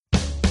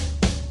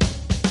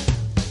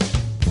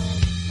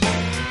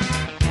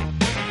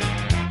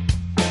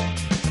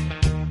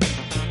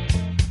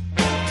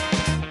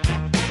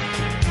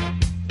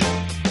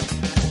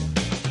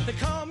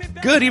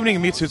Good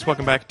evening, Meat Suits.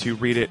 Welcome back to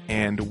Read It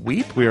and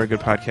Weep. We are a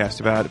good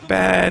podcast about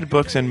bad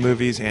books and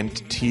movies and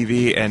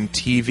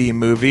TV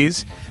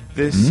movies.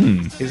 This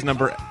is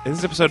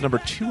episode number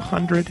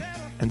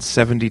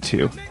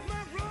 272.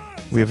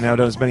 We have now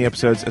done as many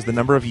episodes as the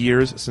number of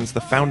years since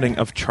the founding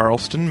of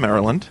Charleston,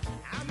 Maryland.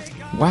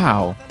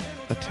 Wow.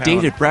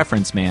 Dated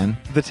reference, man.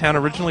 The town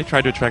originally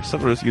tried to attract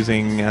settlers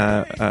using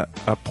a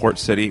port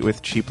city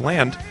with cheap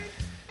land.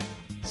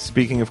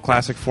 Speaking of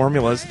classic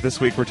formulas, this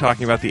week we're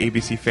talking about the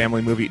ABC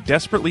Family movie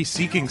Desperately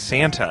Seeking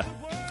Santa.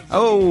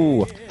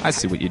 Oh, I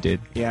see what you did.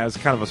 Yeah, it was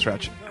kind of a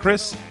stretch.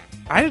 Chris,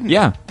 I don't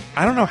know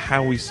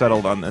how we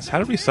settled on this. How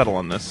did we settle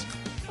on this?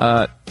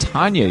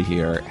 Tanya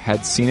here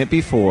had seen it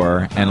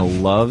before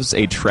and loves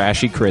a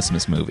trashy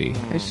Christmas movie.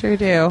 I sure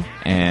do.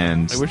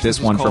 And this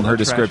one from her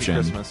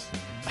description.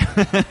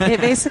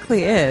 It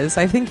basically is.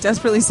 I think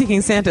Desperately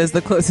Seeking Santa is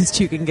the closest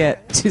you can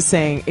get to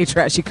saying a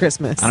trashy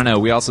Christmas. I don't know.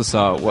 We also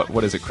saw,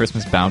 what is it,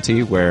 Christmas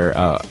Bounty, where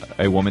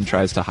a woman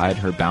tries to hide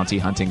her bounty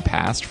hunting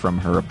past from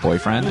her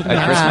boyfriend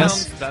at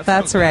Christmas.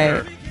 That's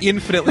right.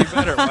 Infinitely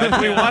better. Why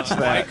didn't we watch that?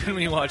 Why couldn't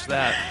we watch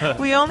that?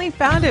 We only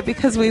found it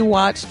because we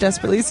watched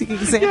Desperately Seeking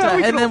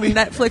Santa, and then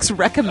Netflix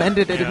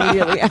recommended it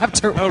immediately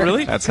afterwards. Oh,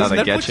 really? That's how they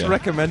Netflix get you.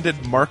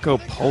 recommended Marco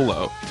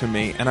Polo to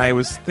me, and I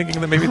was thinking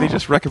that maybe they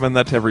just recommend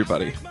that to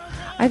everybody.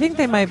 I think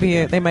they might be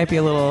a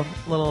little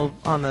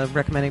on the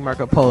recommending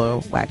Marco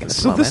Polo wagon.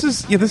 So this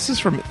is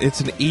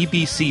it's an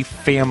ABC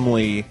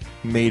Family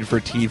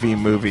made-for-TV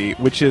movie,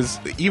 which is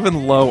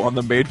even low on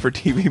the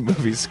made-for-TV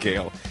movie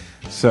scale.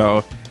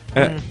 So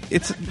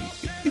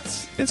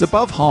it's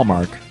above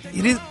Hallmark.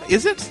 It is.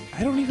 Is it?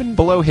 I don't even.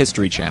 Below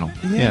History Channel.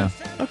 Yeah.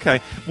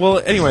 Okay. Well,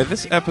 anyway,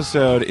 this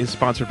episode is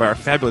sponsored by our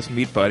fabulous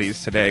Meat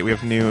Buddies today. We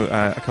have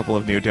a couple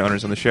of new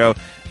donors on the show.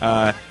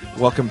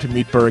 Welcome to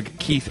Meatburg,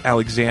 Keith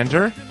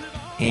Alexander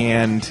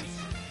and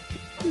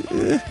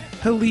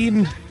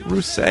Helene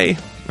Rousset.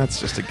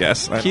 That's just a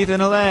guess. Keith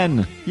and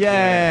Helene.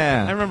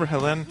 Yeah. I remember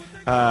Helene,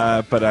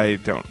 but I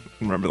don't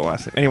remember the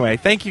last name. Anyway,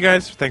 thank you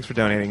guys. Thanks for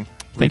donating.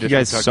 Thank you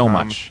guys so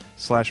much.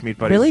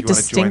 /meatbuddies. Really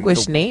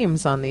distinguished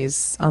names on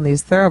these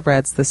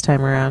thoroughbreds this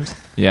time around.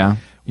 Yeah.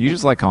 You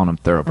just like calling them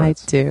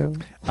thoroughbreds. I do.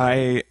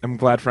 I am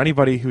glad for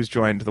anybody who's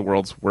joined the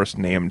world's worst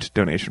named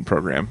donation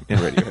program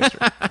in radio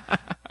history.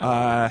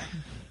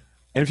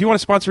 And if you want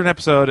to sponsor an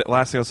episode,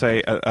 last thing I'll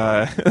say,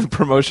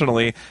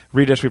 promotionally,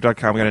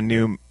 read-weep.com. We got a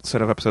new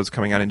set of episodes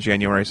coming out in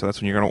January, so that's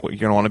when you're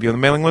gonna want to be on the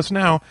mailing list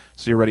now,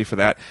 so you're ready for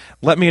that.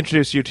 Let me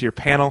introduce you to your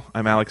panel.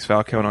 I'm Alex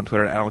Falcone on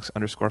Twitter,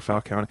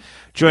 Alex_Falcone.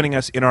 Joining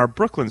us in our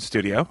Brooklyn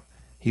studio,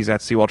 he's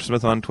at C. Walter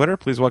Smith on Twitter.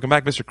 Please welcome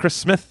back Mr. Chris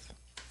Smith.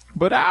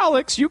 But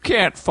Alex, you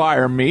can't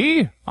fire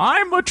me.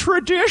 I'm a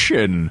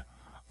tradition.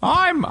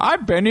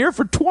 I've been here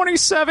for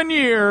 27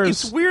 years.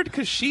 It's weird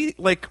because she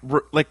like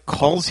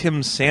calls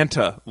him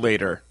Santa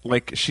later.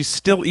 Like she's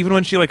still, even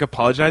when she like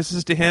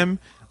apologizes to him,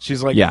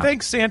 she's like,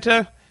 "Thanks,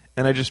 Santa."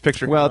 And I just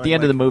picture. Well, at the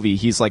end of the movie,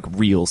 he's like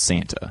real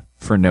Santa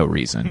for no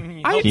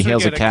reason. He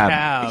hails a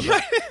cab.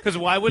 Because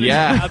why would a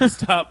cab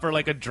stop for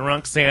like a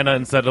drunk Santa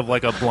instead of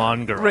like a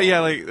blonde girl? Right? Yeah,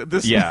 like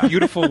this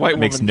beautiful white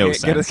woman Makes no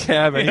can't get a sense.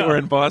 cab anywhere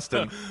in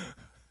Boston.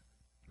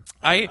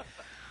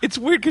 It's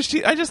weird because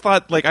I just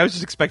thought, like, I was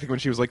just expecting when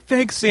she was like,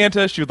 "Thanks,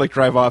 Santa," she would like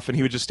drive off and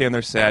he would just stand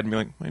there sad and be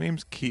like, "My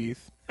name's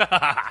Keith."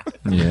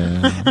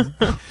 Yeah.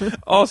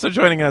 Also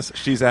joining us,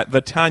 she's at the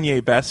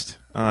Tanya Best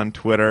on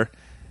Twitter.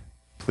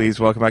 Please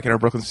welcome back in our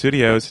Brooklyn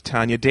studios,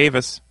 Tanya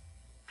Davis.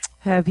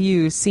 Have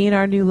you seen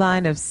our new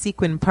line of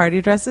sequin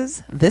party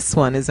dresses? This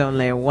one is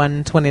only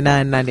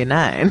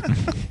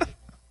 $129.99.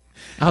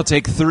 I'll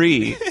take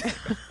 3.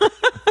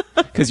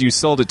 Because you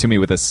sold it to me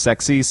with a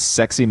sexy,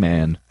 sexy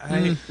man.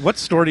 What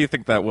store do you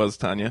think that was,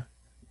 Tanya?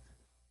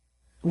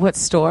 What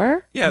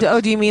store? Yeah.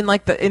 Do you mean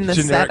like in the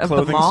generic set of the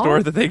clothing mall?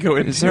 store that they go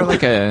into?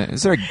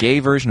 Is there a gay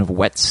version of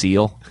Wet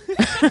Seal?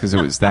 Because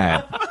it was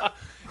that.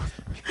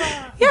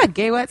 Yeah,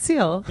 gay wet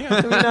seal.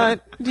 Yeah.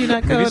 Do you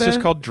not go Maybe it's to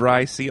just called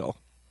Dry Seal.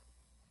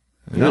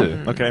 No.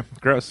 Okay.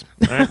 Gross.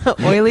 All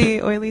right.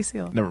 oily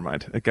seal? Never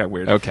mind. It got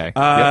weird. Okay.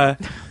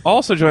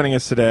 Also joining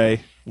us today,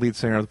 lead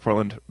singer of the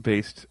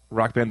Portland-based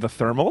rock band The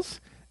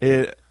Thermals,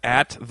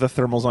 at The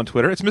Thermals on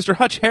Twitter. It's Mr.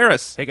 Hutch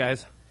Harris. Hey,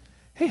 guys.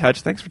 Hey,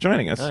 Hutch. Thanks for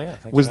joining us. Oh, yeah.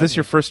 Thanks Was for this having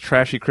your me. first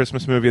trashy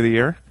Christmas movie of the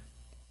year?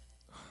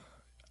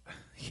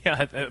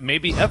 Yeah,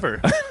 maybe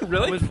ever.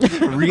 Really?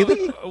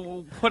 Really?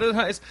 What is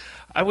nice?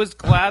 I was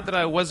glad that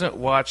I wasn't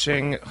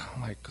watching. Oh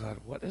my God!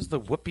 What is the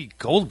Whoopi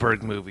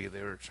Goldberg movie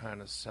they were trying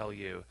to sell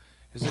you?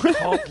 Is it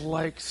called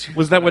like?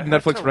 Was that what I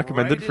have Netflix to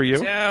recommended write for it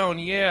you? Down,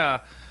 yeah.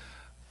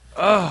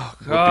 Oh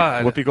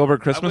God! Whoopi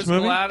Goldberg Christmas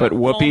movie? But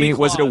Whoopi,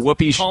 was it a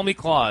Whoopi? Call Me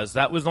Claus.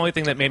 That was the only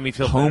thing that made me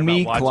feel Homie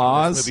better about watching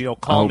Claus? this movie. Oh,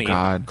 call Oh, me,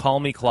 God. Call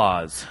Me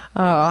Claus.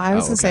 Oh, I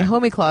was Oh, going to say okay.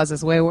 Homie Claus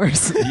is way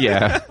worse.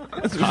 Yeah.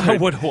 I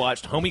would have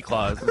watched Homie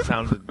Claus. It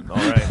sounded all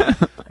right.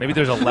 Maybe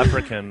there's a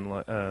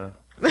leprechaun.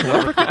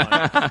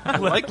 I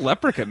like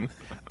Leprechaun.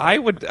 I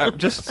would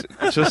just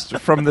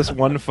from this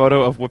one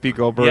photo of Whoopi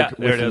Goldberg Yeah,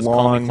 there with it is.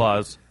 Call Me long,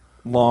 Claus.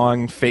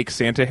 long fake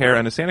Santa hair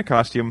and a Santa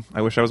costume.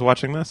 I wish I was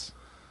watching this.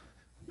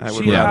 I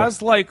would She rather.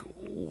 has like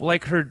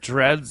like her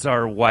dreads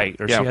are white,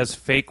 or Yeah. she has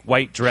fake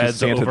white dreads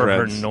Santa over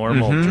dreads. her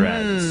normal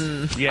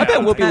dreads. Yeah, I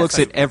bet Whoopi looks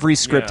at every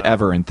script Yeah.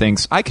 ever and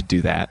thinks, I could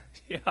do that.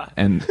 Yeah.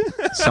 And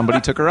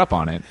somebody took her up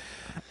on it.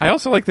 I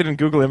also like that in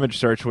Google image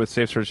search with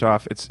Safe Search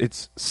off,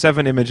 it's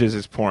 7 images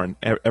is porn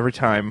every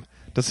time.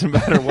 Doesn't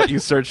matter what you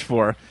search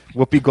for.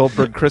 Whoopi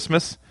Goldberg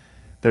Christmas.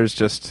 There's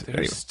just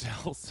anyway,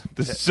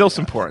 there's still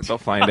some porn. They'll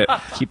find it.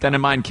 Keep that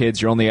in mind,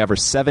 kids. You're only ever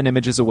 7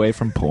 images away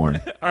from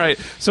porn. All right.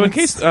 So in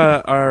case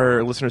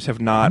our listeners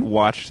have not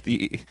watched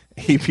the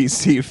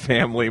ABC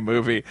Family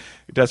movie,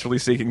 Desperately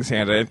Seeking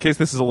Santa, in case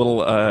this is a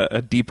little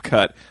a deep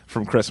cut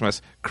from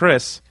Christmas,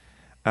 Chris,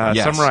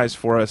 Yes. summarize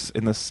for us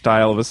in the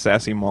style of a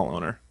sassy mall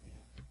owner.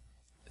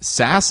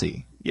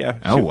 Sassy. Yeah.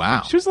 Oh,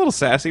 wow. She was a little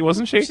sassy,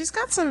 wasn't she? She's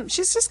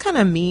just kind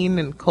of mean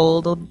and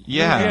cold.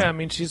 Yeah. I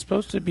mean, she's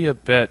supposed to be a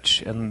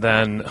bitch, and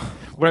then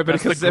Right, but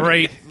that's because the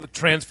great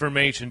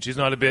transformation. She's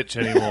not a bitch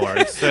anymore.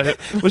 It's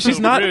well, she's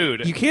so not.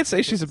 rude. You can't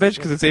say she's a bitch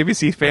because it's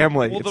ABC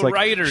Family. Well, it's the like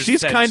writers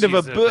she's said kind of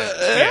a. she's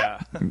bitch.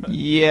 Yeah.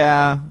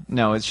 Yeah.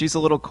 No, she's a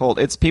little cold.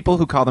 It's people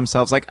who call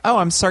themselves like, oh,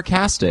 I'm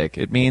sarcastic.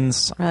 It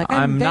means Or like,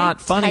 I'm I'm very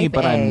not funny, type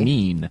but A. I'm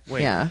mean.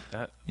 Wait, Yeah.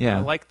 Yeah.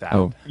 I like that.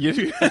 Oh,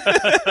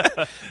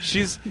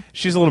 she's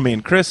a little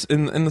mean. Chris,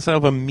 in the style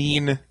of a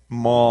mean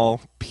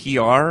mall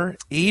PR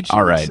agent.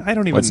 all right. I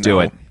don't even. Let's know. do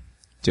it.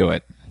 Do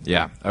it.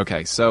 Yeah.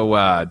 Okay.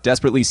 So,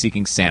 Desperately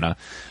Seeking Santa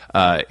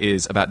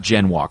is about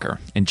Jen Walker,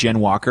 and Jen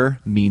Walker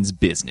means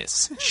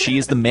business. She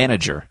is the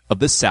manager of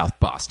the South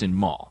Boston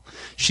Mall.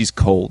 She's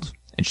cold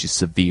and she's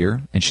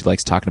severe, and she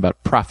likes talking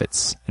about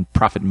profits and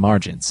profit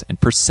margins and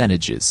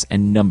percentages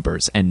and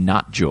numbers and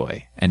not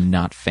joy and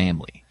not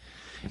family.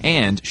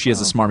 And she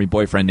has a smarmy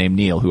boyfriend named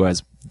Neil who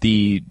has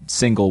the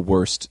single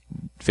worst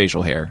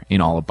facial hair in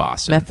all of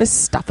Boston.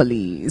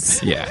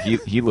 Mephistopheles. Yeah,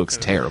 he looks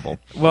terrible.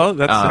 Well,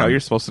 that's how you're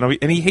supposed to know.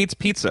 And he hates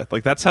pizza.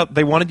 Like that's how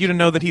they wanted you to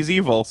know that he's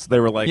evil. So they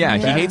were like, Yeah,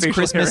 he "Bad hates facial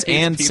Christmas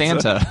hair, hates and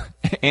pizza."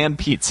 Santa and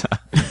pizza.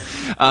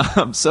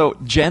 So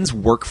Jen's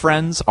work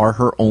friends are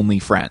her only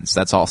friends.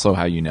 That's also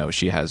how you know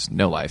she has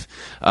no life.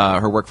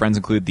 Her work friends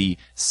include the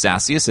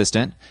sassy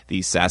assistant,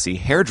 the sassy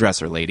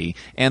hairdresser lady,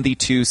 and the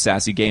 2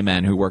 sassy gay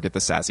men who work at the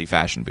sassy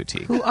fashion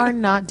boutique. Who are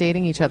not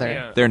dating each other.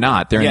 Yeah. They're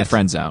not. They're in Yes. the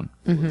friend zone.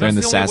 They're in the The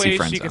only sassy way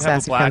friend she zone. could have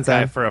a Sassy black friend guy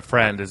zone. for a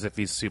friend is if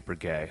he's super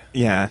gay.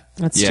 Yeah.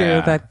 That's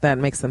Yeah. true. That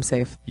makes them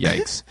safe.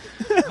 Yikes.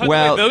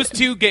 Well, Well,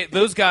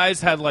 those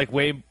guys had like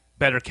way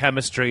better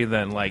chemistry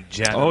than like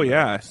Jen. Oh,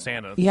 yeah. and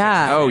Santa.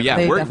 Yeah. Oh yeah,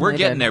 they we're definitely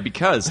getting did. there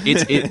because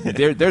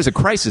there's a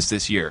crisis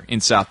this year in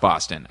South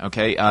Boston.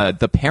 Okay,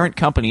 the parent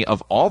company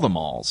of all the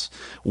malls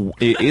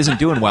isn't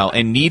doing well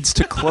and needs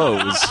to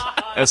close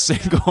a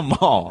single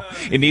mall.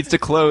 It needs to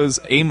close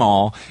a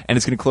mall, and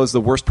it's going to close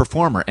the worst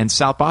performer. And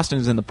South Boston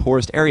is in the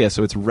poorest area,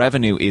 so its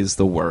revenue is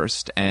the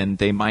worst, and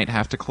they might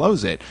have to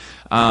close it.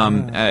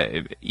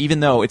 Even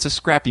though it's a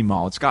scrappy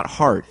mall, it's got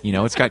heart. You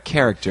know, it's got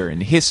character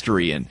and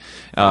history and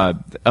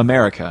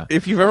America.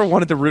 If you've ever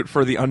wanted to root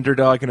for the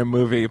underdog in a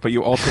movie, but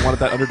you also wanted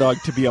that underdog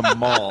to be a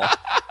mall,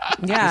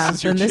 Yeah, This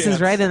is your then this chance.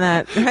 is right in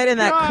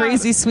that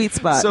crazy sweet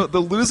spot. So the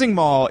losing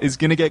mall is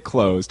going to get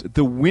closed.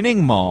 The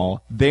winning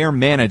mall, their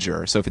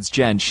manager, so if it's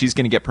Jen, she's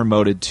going to get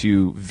promoted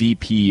to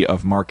VP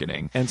of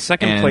marketing. and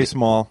second place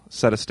mall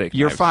set a steak.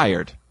 You're knives.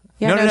 fired.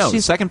 Yeah, no.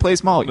 she's- Second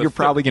place mall, you're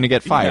probably going to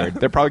get fired. Yeah.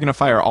 They're probably going to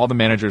fire all the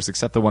managers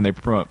except the one they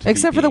promote. to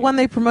Except for VP. the one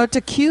they promote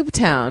to Cube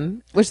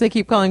Town, which they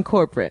keep calling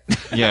corporate.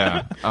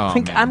 Yeah. Oh, I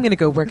think man. I'm going to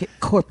go work at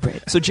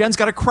corporate. So Jen's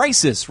got a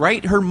crisis,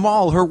 right? Her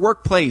mall, her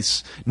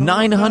workplace,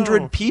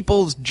 900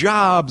 people's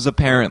jobs,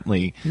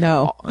 apparently.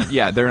 No.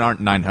 Yeah, there aren't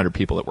 900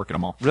 people that work at a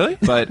mall. Really?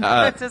 But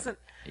That seems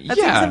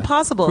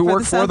impossible. Who for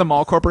work for the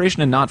mall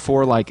corporation and not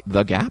for like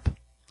the Gap?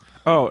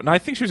 Oh, no, I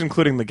think she was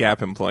including the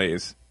Gap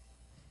employees.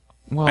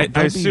 Well, I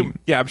that'd assume. be-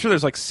 Yeah, I'm sure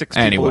there's like 6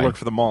 people Anyway. who work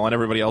for the mall, and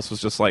everybody else was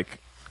just like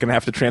going to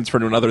have to transfer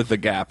to another The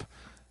Gap.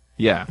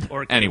 Yeah.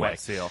 Or anyway, Wet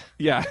Seal.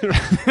 Yeah.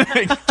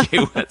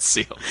 Gay Wet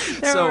Seal.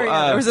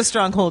 There was a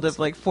stronghold of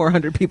like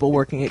 400 people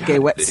working at Gay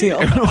Wet Seal.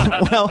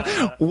 Well,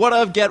 what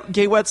of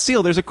Gay Wet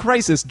Seal? There's a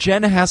crisis.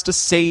 Jen has to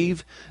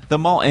save the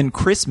mall, and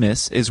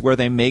Christmas is where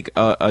they make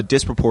a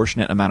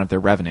disproportionate amount of their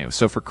revenue.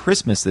 So for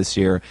Christmas this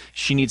year,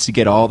 she needs to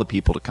get all the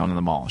people to come to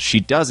the mall. She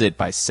does it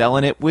by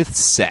selling it with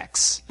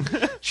sex.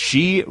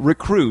 She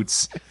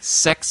recruits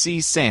Sexy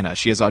Santa.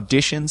 She has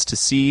auditions to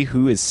see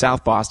who is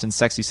South Boston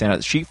Sexy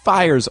Santa. She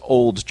fires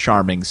old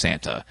charming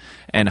Santa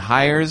and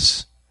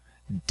hires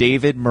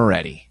David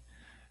Moretti,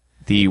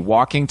 the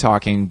walking,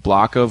 talking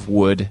block of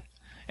wood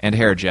and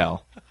hair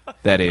gel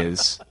that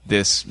is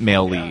this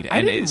male lead. I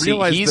And didn't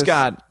realize he's this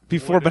got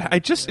before, but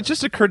it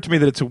just occurred to me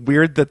that it's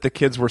weird that the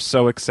kids were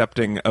so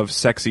accepting of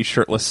sexy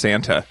shirtless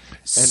Santa.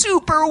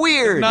 super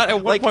weird. Not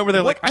at one point where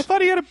they're like, I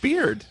thought he had a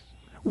beard.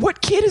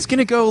 What kid is going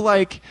to go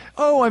like,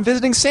 oh, I'm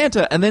visiting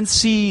Santa, and then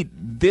see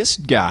this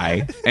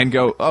guy and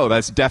go, oh,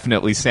 that's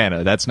definitely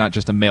Santa. That's not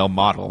just a male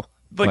model.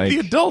 Like the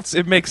adults,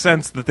 it makes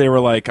sense that they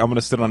were like, I'm going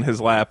to sit on his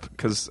lap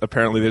because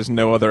apparently there's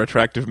no other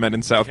attractive men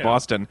in South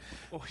Boston.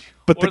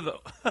 But Or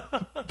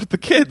but the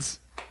kids.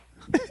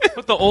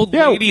 But the old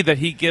Yeah. lady that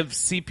he gives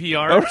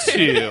CPR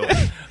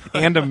to.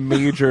 and a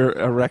major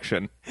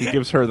erection. He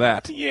gives her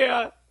that.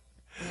 Yeah.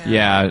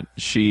 Yeah,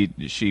 she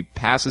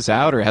passes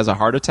out or has a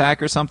heart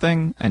attack or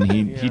something, and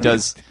he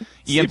does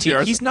EMT.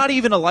 CPR. He's not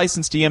even a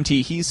licensed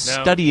EMT. He's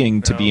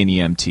studying to be an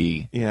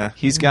EMT. Yeah.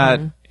 He's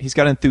got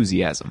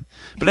enthusiasm.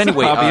 But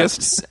anyway,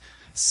 hobbyist.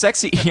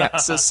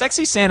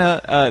 Sexy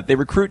Santa, they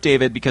recruit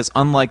David because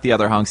unlike the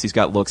other hunks, he's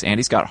got looks and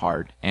he's got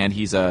heart, and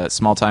he's a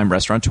small-time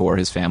restaurateur.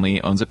 His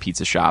family owns a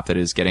pizza shop that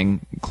is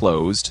getting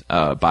closed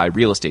by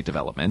real estate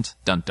development.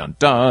 Dun, dun,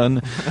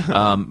 dun.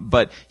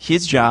 But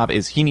his job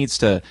is he needs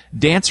to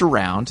dance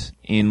around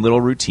in little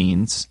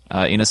routines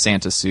in a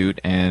Santa suit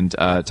and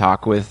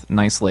talk with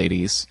nice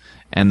ladies.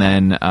 And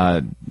then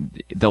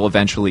they'll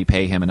eventually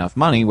pay him enough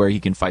money where he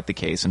can fight the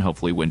case and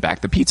hopefully win back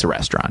the pizza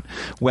restaurant.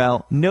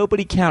 Well,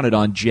 nobody counted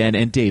on Jen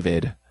and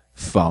David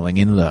falling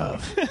in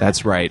love.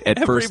 That's right.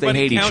 At first, they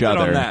hate each counted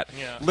other. on that.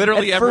 Yeah.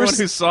 Literally, At everyone first-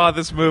 who saw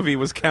this movie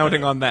was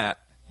counting on that.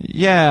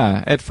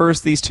 Yeah. At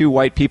first, these two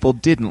white people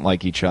didn't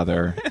like each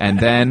other. And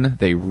then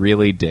they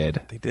really did.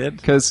 They did?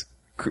 Because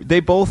they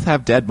both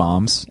have dead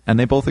moms, and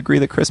they both agree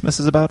that Christmas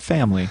is about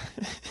family.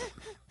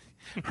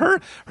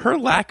 Her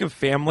lack of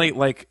family,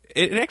 like,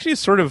 it actually is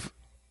sort of...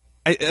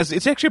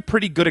 It's actually a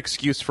pretty good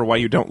excuse for why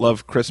you don't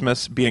love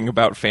Christmas being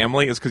about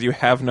family, is because you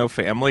have no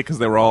family because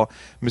they were all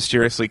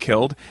mysteriously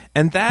killed.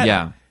 And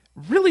that...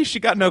 Really, she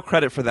got no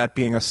credit for that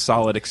being a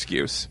solid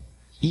excuse.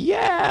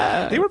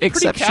 Yeah. They were pretty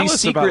Except she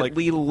callous about, like-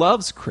 secretly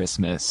loves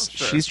Christmas.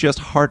 Sure. She's just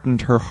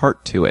hardened her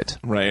heart to it.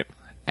 Right.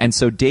 And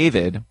so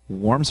David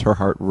warms her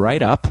heart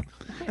right up,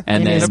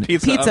 and In then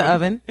his pizza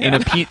oven. in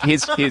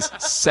his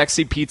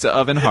sexy pizza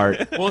oven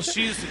heart. Well,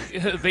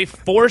 they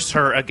force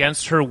her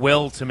against her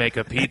will to make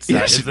a pizza.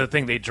 Yes. Is the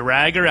thing. They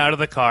drag her out of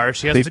the car.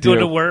 She has They to go do.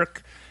 to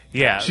work.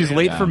 Yeah, She's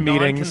late for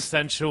meetings.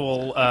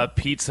 Non-consensual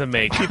pizza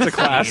making. Pizza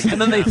class. And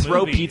then they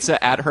throw Movie.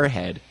 pizza at her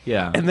head.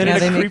 Yeah. And then Yeah,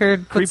 in a they make her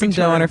put creepy some dough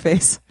turn- on her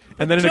face.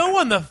 And then in a Joe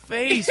on the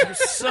face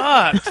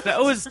sucked. That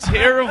was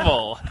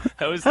terrible.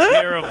 That was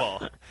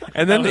terrible.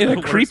 And then That was in the a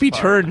worst creepy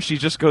part. turn, she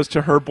just goes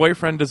to her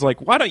boyfriend, is like,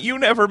 why don't you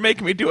never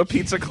make me do a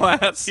pizza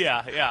class?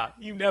 Yeah.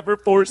 You never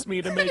forced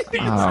me to make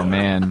pizza. Oh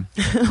man.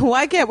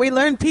 Why can't we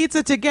learn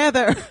pizza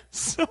together?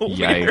 So Yikes.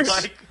 weird.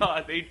 Oh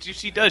my God,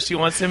 she does. She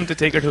wants him to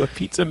take her to a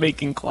pizza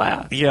making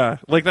class. Yeah,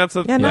 like that's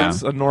a Yeah, no.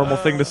 that's a normal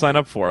thing to sign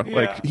up for.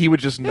 Like he would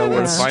just know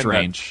where to Yeah. find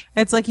Strange.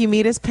 It's like you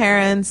meet his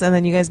parents, and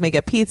then you guys make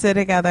a pizza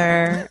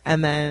together,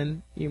 and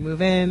then you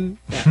move in.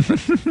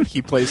 that.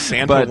 He plays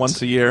Santa But-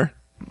 once a year.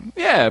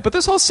 Yeah, but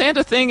this whole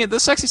Santa thing, the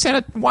sexy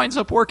Santa winds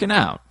up working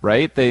out,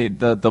 right?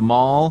 The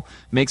mall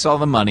makes all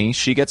the money,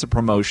 she gets a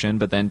promotion,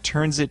 but then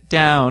turns it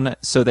down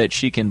so that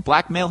she can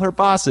blackmail her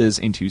bosses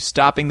into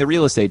stopping the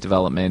real estate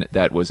development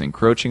that was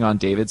encroaching on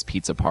David's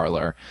pizza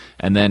parlor.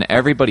 And then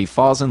everybody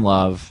falls in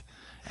love,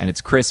 and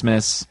it's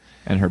Christmas,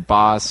 and her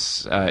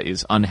boss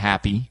is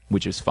unhappy,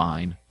 which is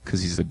fine,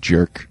 because he's a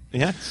jerk.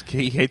 Yeah,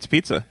 he hates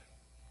pizza.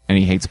 And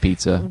he hates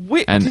pizza.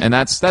 Wait, and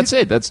that's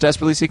it. That's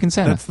Desperately Seeking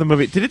Santa. That's the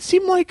movie. Did it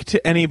seem like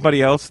to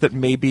anybody else that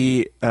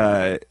maybe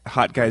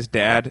Hot Guy's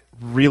dad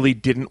really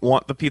didn't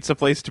want the pizza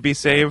place to be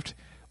saved?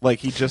 Like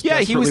he just Yeah,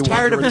 he was desperately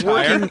tired of wanted to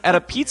retire? working at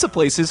a pizza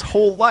place his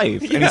whole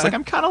life. And Yeah. he's like,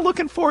 I'm kind of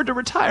looking forward to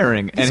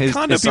retiring. And These his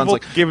condo son's people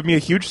like, gave me a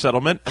huge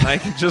settlement, and I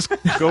can just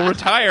go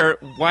retire.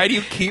 Why do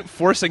you keep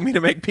forcing me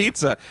to make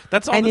pizza?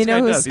 That's all And this you know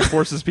guy who's- does. He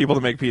forces people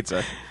to make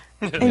pizza.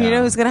 And you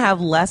know who's going to have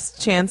less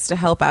chance to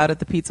help out at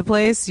the pizza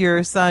place?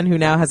 Your son, who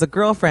now has a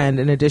girlfriend,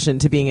 in addition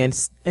to being an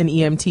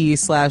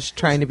EMT /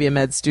 trying to be a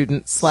med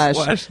student / Slash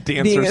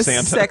dancer being a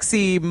Santa.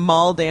 sexy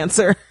mall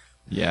dancer.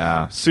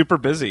 yeah. Super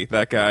busy.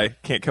 That guy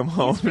can't come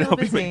home and real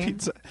help me busy. make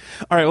pizza.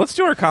 All right, let's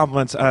do our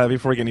compliments.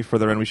 Before we get any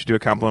further in, we should do a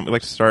compliment. We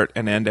like to start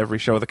and end every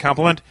show with a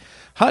compliment.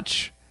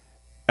 Hutch,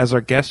 as our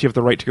guest, you have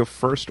the right to go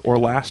first or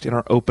last in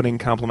our opening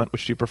compliment.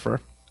 Which do you prefer?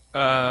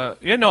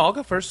 I'll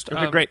go first.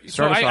 Okay, great. So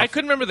Start us I off.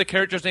 couldn't remember the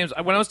characters' names.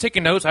 When I was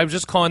taking notes, I was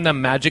just calling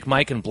them Magic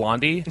Mike and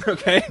Blondie.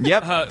 Okay.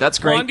 Yep, that's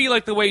great. Blondie,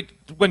 like the way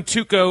when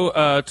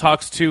Tuco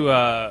talks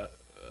to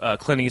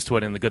Clint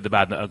Eastwood in The Good, the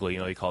Bad, and the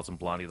Ugly. He calls him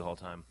Blondie the whole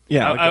time.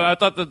 Yeah, I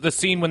thought that the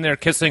scene when they're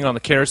kissing on the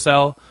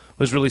carousel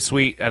was really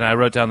sweet, and I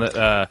wrote down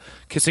that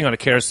kissing on a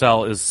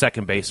carousel is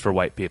second base for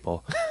white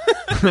people.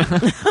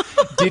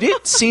 Did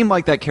it seem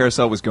like that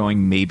carousel was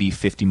going maybe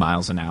 50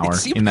 miles an hour It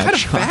seemed in that kind of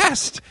shot?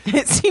 fast.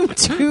 It seemed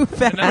too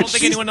fast. And I don't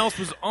think anyone else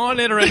was on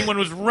it or anyone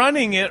was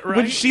running it. Right?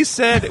 When she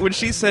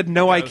said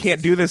no, I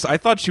can't do this, I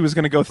thought she was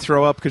going to go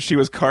throw up because she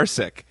was car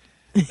sick.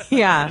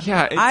 Yeah,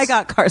 Yeah, it's- I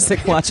got car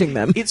sick watching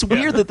them. It's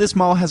weird that this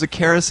mall has a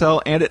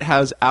carousel and it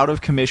has out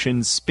of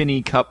commission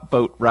spinny cup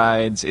boat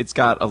rides. It's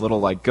got a little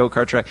like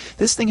go-kart track.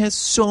 This thing has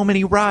so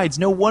many rides.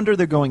 No wonder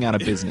they're going out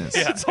of business.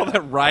 It's all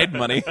that ride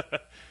money.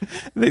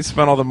 They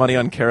spent all the money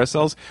on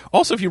carousels.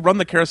 Also, if you run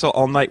the carousel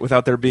all night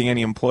without there being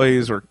any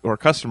employees or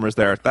customers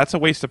there, that's a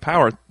waste of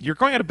power. You're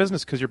going out of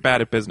business because you're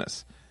bad at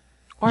business.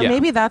 Or Yeah.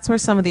 maybe that's where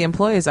some of the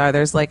employees are.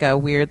 There's like a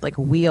weird like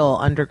wheel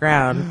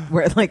underground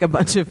where like a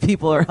bunch of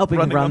people are helping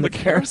Running run on the the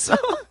carousel.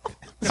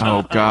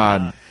 Oh,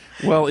 God.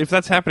 Well, if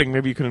that's happening,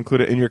 maybe you could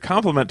include it in your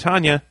compliment.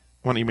 Tanya,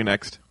 why don't you be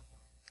next?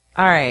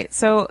 All right.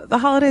 So the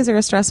holidays are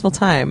a stressful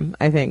time,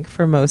 I think,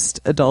 for most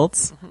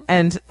adults.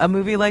 And a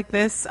movie like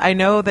this, I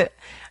know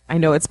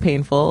it's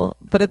painful,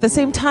 but at the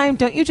same time,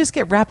 don't you just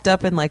get wrapped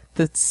up in like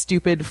the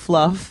stupid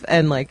fluff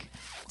and like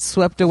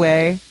swept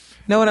away?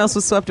 No one else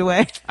was swept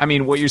away. I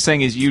mean, what you're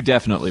saying is you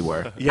definitely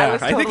were. Yeah, I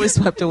was totally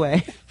swept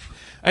away.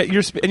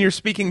 You're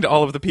speaking to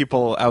all of the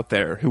people out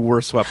there who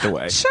were swept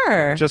away.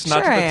 Sure. Just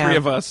not sure to the I three am.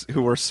 of us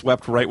who were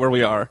swept right where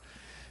we are.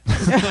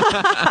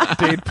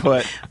 Stayed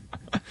put.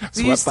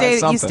 You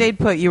stayed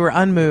put. You were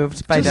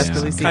unmoved by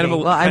desperately seeking. Kind of,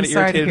 well, I'm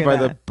sorry to irritated hear by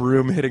that. the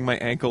broom hitting my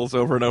ankles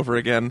over and over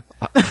again.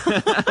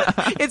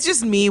 It's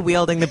just me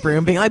wielding the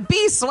broom, being like,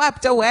 "Be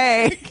swept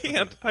away."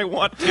 I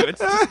want to.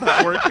 It's just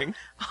not working.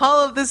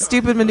 All of this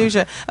stupid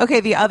minutia.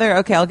 Okay,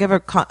 I'll give a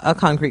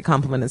concrete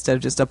compliment instead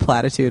of just a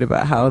platitude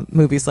about how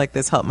movies like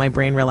this help my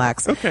brain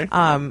relax. Okay.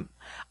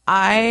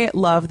 I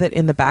love that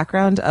in the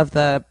background of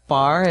the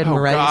bar at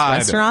Moretti's God.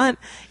 restaurant,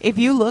 if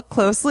you look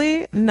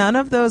closely, none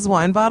of those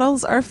wine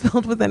bottles are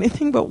filled with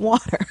anything but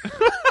water.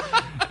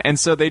 And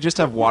so they just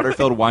have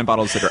water-filled wine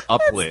bottles that are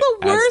uplit It's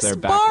the as their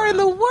worst bar in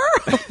the background.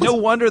 world. No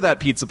wonder that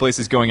pizza place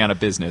is going out of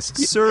business.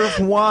 Serve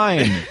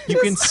wine. You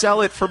can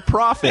sell it for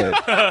profit. And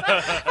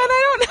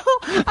I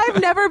don't know.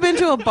 I've never been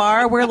to a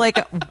bar where like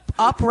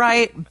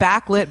upright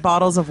backlit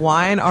bottles of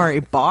wine are a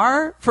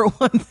bar for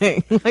one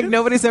thing. Like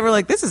nobody's ever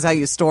like, this is how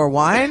you store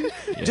wine.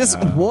 Just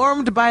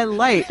warmed by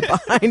light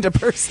behind a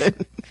person.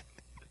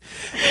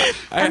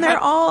 And they're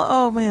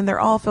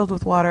all filled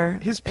with water.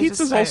 His It's pizzas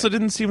just- also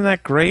didn't seem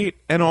that great,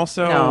 and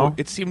also No.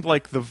 it seemed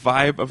like the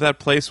vibe of that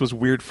place was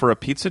weird for a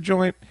pizza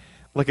joint.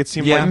 Like it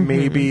seemed Yeah. like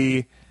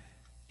maybe,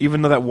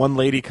 even though that one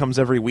lady comes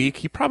every week,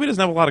 he probably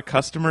doesn't have a lot of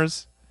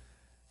customers.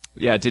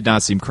 Yeah, it did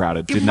not seem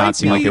crowded. It Did might not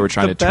seem like be they were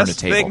trying the to turn a best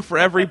table. thing for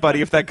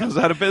everybody if that goes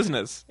out of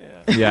business.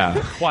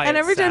 Yeah. Quiet And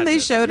every time they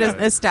sadness. showed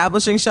an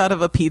establishing shot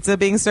of a pizza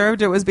being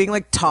served, it was being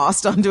like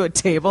tossed onto a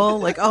table.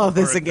 Like, oh,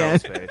 this Or a again.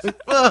 girl's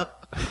face.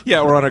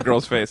 Yeah, we're on a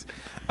girl's face.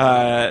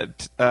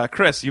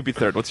 Chris, you be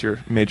third. What's your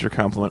major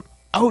compliment?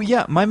 Oh,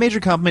 yeah. My major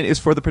compliment is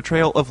for the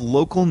portrayal of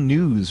local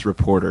news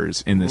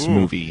reporters in this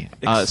movie.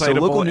 So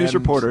Excitable local news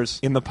and reporters.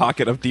 in the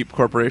pocket of deep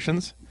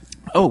corporations.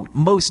 Oh,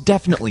 most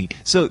definitely.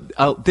 So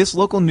this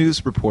local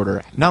news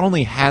reporter not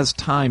only has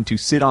time to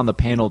sit on the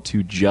panel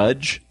to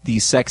judge the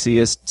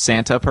sexiest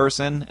Santa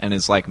person and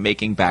is like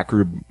making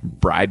backroom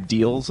bribe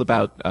deals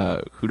about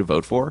who to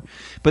vote for,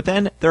 but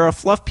then there are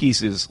fluff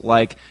pieces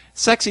like,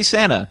 "Sexy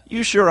Santa,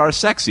 you sure are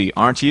sexy,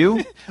 aren't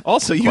you?"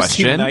 Also, you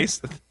seem Question?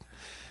 nice.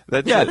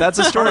 That's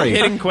a story.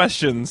 Hitting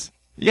questions.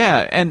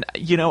 Yeah, and,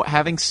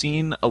 having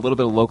seen a little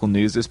bit of local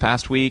news this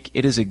past week,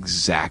 it is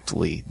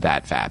exactly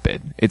that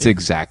vapid. It's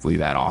exactly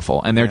that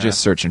awful. And they're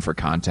just searching for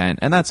content,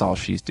 and that's all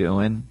she's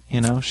doing.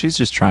 She's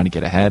just trying to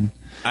get ahead.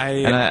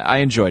 I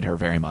enjoyed her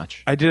very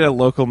much. I did a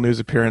local news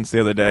appearance the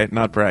other day,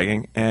 not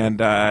bragging,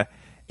 and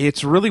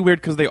it's really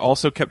weird because they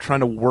also kept trying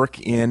to work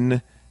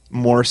in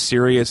more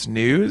serious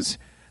news.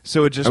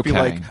 So it'd just be Okay.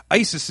 like,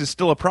 ISIS is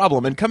still a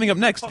problem, and coming up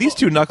next, these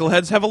two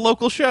knuckleheads have a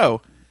local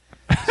show.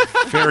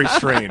 It's very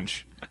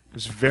strange. It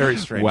was very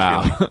strange.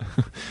 Wow. feeling.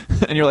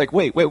 And you're like,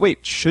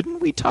 wait,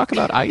 shouldn't we talk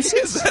about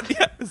ISIS?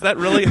 Is that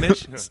really an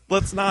issue?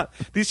 Let's not.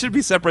 These should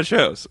be separate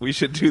shows. We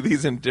should do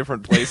these in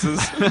different places,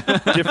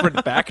 different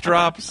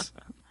backdrops.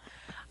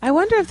 I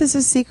wonder if this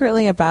is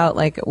secretly about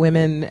like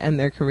women and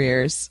their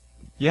careers.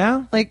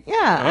 Yeah? Like,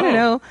 yeah, I don't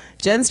know.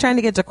 Jen's trying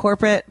to get to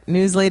corporate.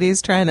 News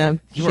lady's trying to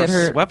You are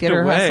swept get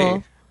her away.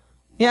 hustle.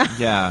 Yeah.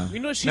 Yeah.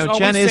 She's No, always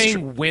Jen is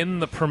saying, win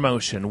the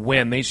promotion,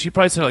 win. She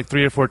probably said like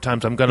 3 or 4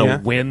 times, I'm going to Yeah.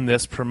 win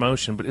this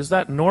promotion. But is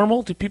that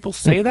normal? Do people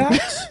say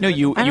that? No,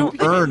 you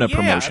don't- earn a Yeah,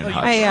 promotion, like,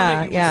 Hutch. I, trying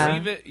to make yeah.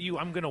 people believe it,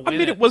 I'm going to win I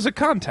mean, it was a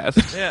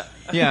contest. Yeah.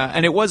 Yeah,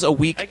 and it was a I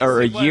week can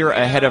or a see why, year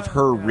ahead of yeah,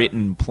 her yeah.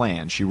 written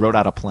plan. She wrote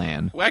out a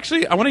plan. Well,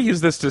 actually, I want to use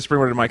this to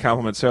springboard into my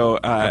compliment. So,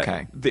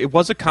 Okay. It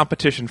was a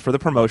competition for the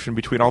promotion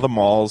between all the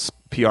mall's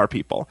PR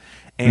people.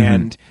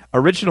 And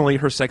originally,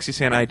 her Sexy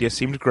Santa idea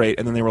seemed great.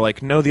 And then they were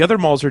like, no, the other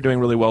malls are doing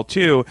really well,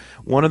 too.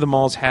 One of the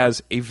malls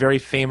has a very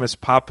famous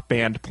pop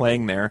band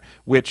playing there,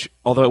 which,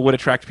 although it would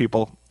attract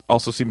people,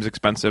 also seems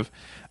expensive.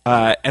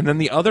 And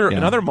then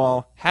another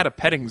mall had a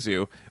petting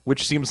zoo,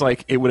 which seems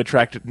like it would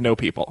attract no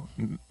people.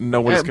 No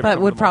one's gonna But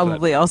come would to the mall for that.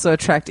 probably also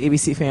attract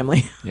ABC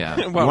Family. Yeah.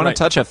 Well, you want right. to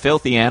touch a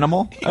filthy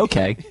animal?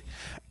 Okay.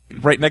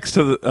 Right next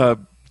to the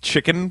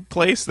chicken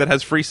place that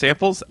has free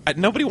samples.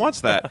 Nobody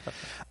wants that.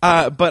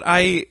 But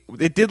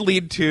it did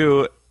lead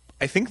to,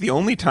 I think, the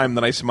only time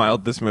that I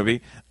smiled this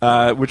movie,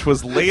 which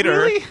was later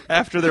Really?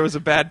 after there was a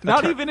bad.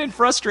 Not even in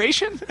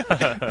frustration?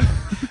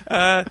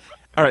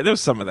 All right, there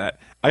was some of that.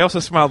 I also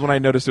smiled when I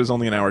noticed it was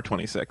only an hour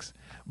 26.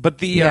 But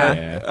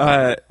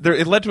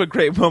it led to a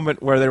great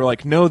moment where they were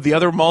like, no, the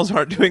other malls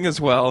aren't doing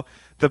as well.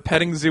 The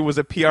petting zoo was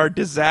a PR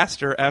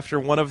disaster after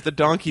one of the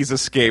donkeys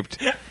escaped.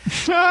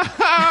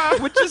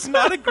 Which is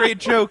not a great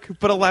joke,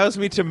 but allows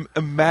me to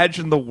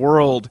imagine the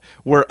world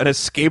where an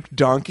escaped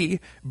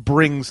donkey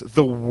brings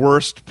the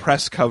worst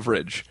press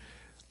coverage.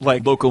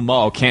 Like, Local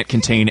mall can't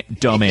contain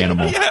dumb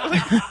animal. yeah,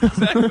 like,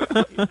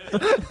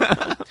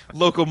 exactly.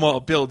 Local mall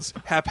builds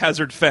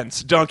haphazard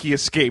fence. Donkey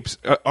escapes.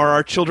 Are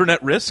our children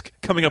at risk?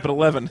 Coming up at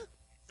 11.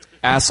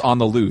 Ass on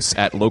the loose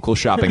at local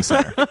shopping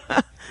center.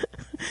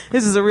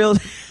 This is a real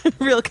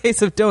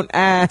case of don't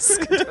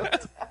ask.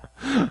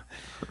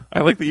 I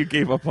like that you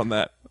gave up on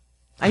that.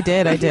 I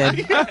did.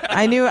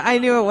 I knew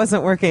it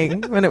wasn't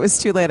working. When it was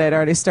too late, I'd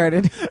already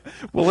started.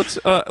 Well,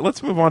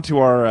 let's move on to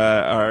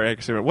our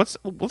experiment.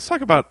 Let's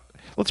talk about.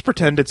 Let's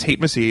pretend it's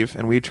Hate-Miss Eve,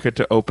 and we each get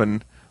to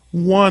open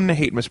one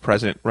Hate-Miss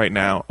present right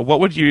now. What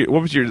was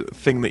your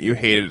thing that you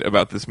hated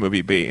about this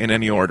movie be in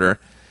any order?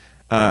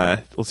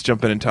 Let's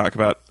jump in and talk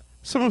about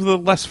some of the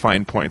less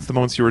fine points, the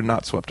moments you were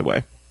not swept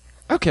away.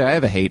 Okay, I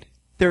have a hate.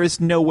 There is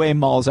no way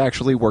malls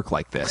actually work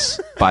like this,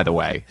 by the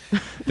way.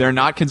 They're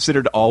not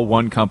considered all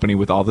one company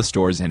with all the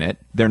stores in it.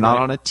 They're not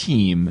on a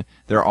team.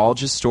 They're all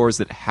just stores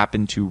that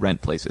happen to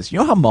rent places. You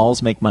know how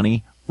malls make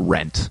money?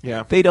 Rent.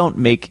 Yeah. They don't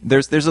make...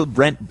 There's a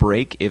rent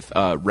break if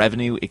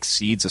revenue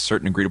exceeds a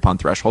certain agreed-upon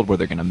threshold where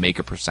they're going to make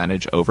a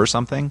percentage over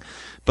something.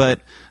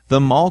 But the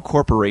mall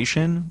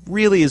corporation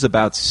really is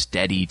about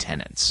steady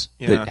tenants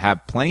that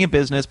have plenty of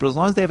business, but as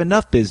long as they have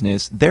enough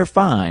business, they're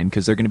fine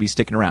because they're going to be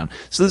sticking around.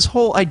 So this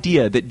whole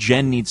idea that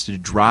Jen needs to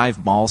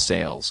drive mall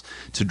sales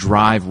to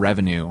drive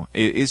revenue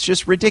is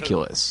just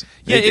ridiculous.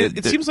 Yeah,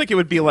 it seems like it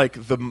would be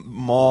like the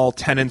mall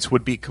tenants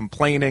would be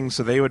complaining,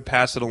 so they would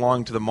pass it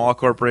along to the mall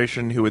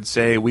corporation who would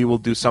say, we will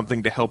do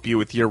something to help you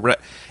with your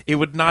It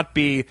would not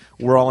be,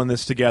 we're all in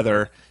this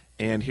together,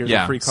 and here's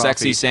a free coffee.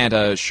 Sexy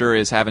Santa sure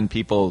is having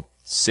people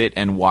sit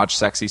and watch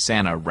Sexy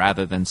Santa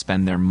rather than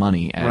spend their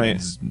money at,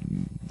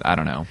 I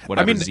don't know,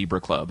 whatever, Zebra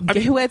Club.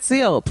 Gay Wet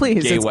Seal,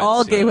 please. It's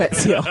all Gay Wet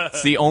Seal.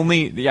 It's the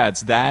only,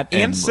 it's that.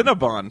 And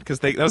Cinnabon, because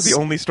that was the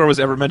only store was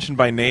ever mentioned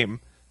by name.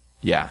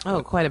 Yeah.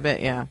 Oh, quite a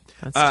bit, yeah.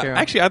 That's true.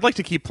 Actually, I'd like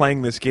to keep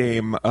playing this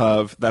game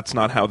of That's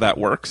Not How That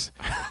Works.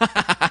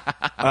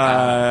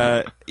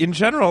 In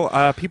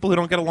general, people who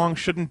don't get along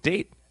shouldn't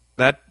date.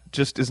 That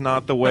just is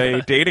not the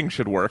way dating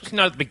should work.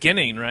 Not at the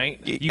beginning, right?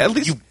 At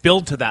least you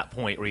build to that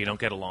point where you don't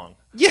get along.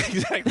 Yeah,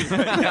 exactly.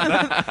 Right.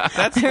 Yeah,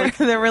 that's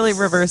they're really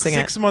reversing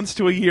 6 months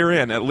to a year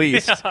in, at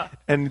least. Yeah.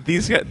 And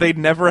these guys, they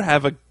never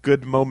have a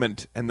good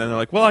moment, and then they're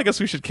like, "Well, I guess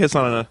we should kiss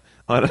on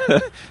a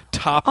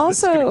top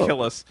that's going to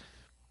kill us."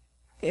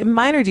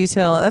 Minor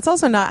detail. That's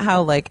also not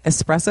how like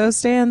espresso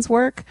stands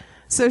work.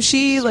 So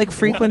she like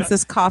frequents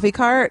this coffee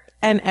cart,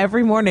 and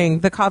every morning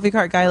the coffee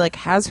cart guy like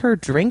has her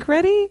drink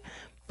ready,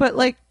 but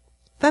like.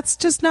 That's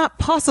just not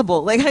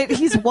possible. Like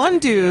he's one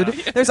dude.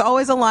 There's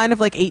always a line of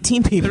like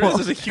 18 people.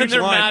 There's a huge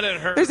they're line. Mad at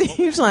her. There's a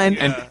huge line,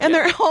 and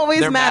they're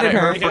always mad at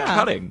her for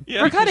cutting.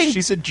 For cutting.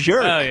 She's a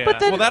jerk. Oh, yeah. But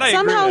then that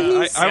somehow I agree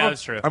with. he's.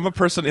 That's true. I'm a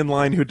person in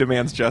line who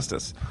demands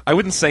justice. I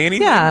wouldn't say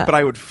anything, but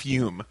I would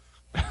fume.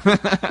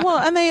 Well,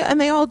 and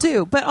they all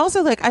do. But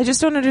also, like, I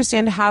just don't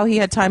understand how he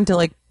had time to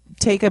like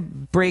take a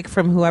break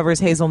from whoever's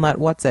hazelnut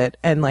what's it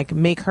and like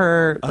make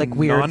her like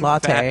weird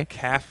latte.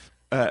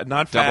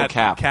 Non-fat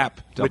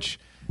cap, which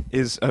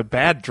is a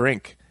bad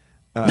drink.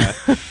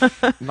 Non-fat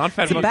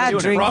It's a bad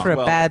drink for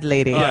a bad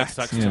lady. It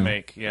sucks to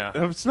make. Yeah.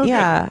 It's no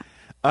good.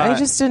 I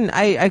just didn't.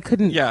 I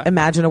couldn't Yeah.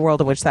 imagine a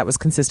world in which that was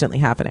consistently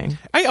happening.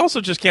 I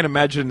also just can't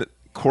imagine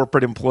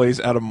corporate employees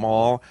at a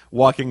mall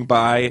walking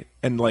by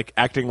and like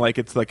acting like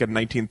it's like a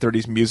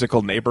 1930s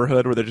musical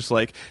neighborhood where they're just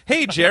like,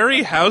 "Hey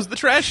Jerry, how's the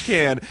trash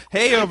can?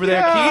 Hey over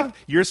there, Keith,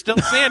 you're still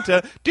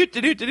Santa.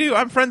 Do.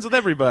 I'm friends with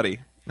everybody."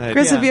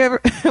 Chris, have you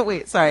ever?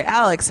 Wait, sorry,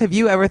 Alex. Have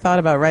you ever thought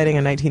about writing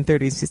a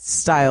 1930s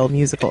style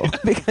musical?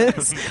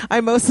 Because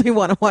I mostly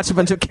want to watch a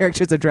bunch of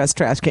characters address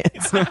trash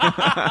cans.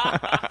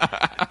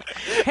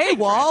 Hey,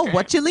 Wall,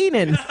 what you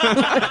leaning?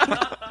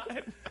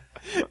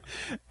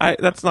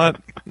 That's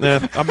not.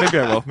 Maybe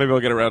I will. Maybe I'll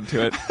get around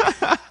to it.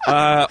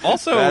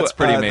 Also, that's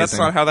pretty amazing. That's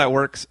not how that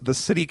works. The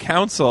city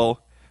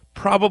council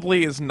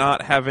probably is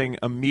not having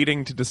a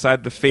meeting to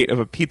decide the fate of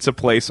a pizza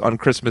place on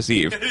Christmas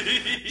Eve.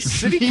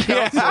 City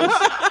council.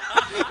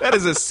 That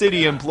is a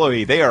city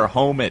employee. They are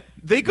home at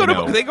they go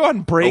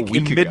on break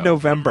in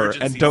mid-November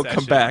and don't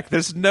come back.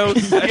 There's no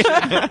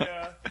session.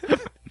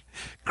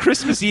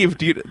 Christmas Eve.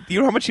 Do you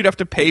know how much you'd have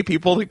to pay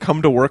people to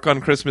come to work on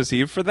Christmas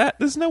Eve for that?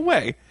 There's no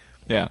way.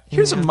 Yeah.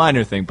 Here's a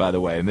minor thing, by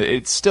the way, and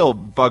it still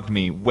bugged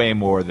me way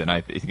more than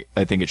I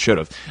think it should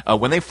have.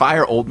 When they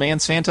fire Old Man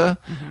Santa,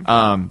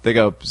 they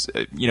go,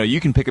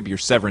 you can pick up your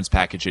severance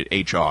package at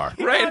HR.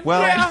 Right.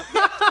 Well,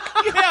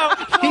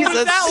 he's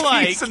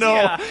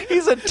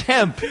He's a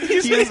temp.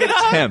 He's a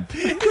temp.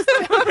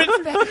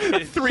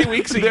 3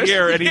 weeks a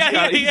year, and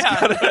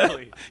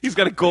he's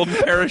got a golden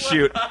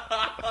parachute.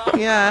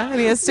 Yeah, and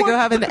he has to go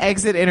have an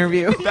exit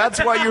interview.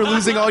 That's why you're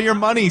losing all your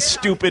money,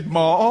 stupid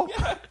mall.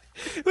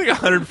 Like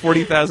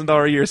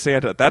 $140,000 a year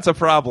Santa. That's a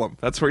problem.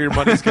 That's where your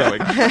money's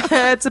going.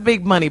 It's a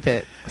big money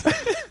pit.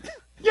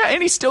 Yeah,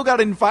 and he still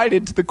got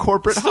invited to the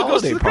corporate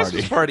holiday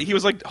Christmas party. He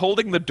was like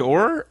holding the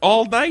door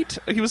all night.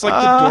 He was like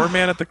the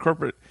doorman at the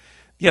corporate.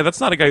 Yeah, that's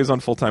not a guy who's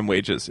on full-time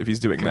wages if he's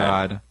doing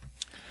that.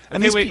 And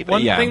Okay, these wait. people,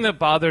 One yeah. thing that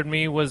bothered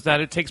me was that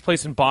it takes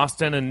place in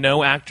Boston, and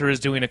no actor is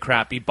doing a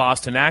crappy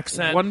Boston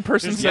accent. One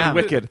person There's- said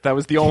Wicked. That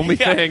was the only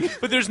Yeah, thing.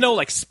 but there's no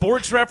like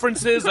sports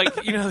references. Like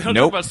they don't Nope.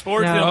 talk about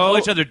sports. No. They don't call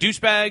each other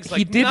douchebags. Like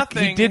he did.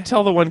 nothing. He did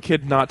tell the one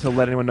kid not to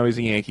let anyone know he's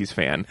a Yankees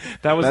fan.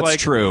 That was That's like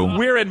true.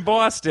 We're in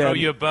Boston. throw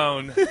you a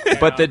bone.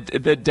 But the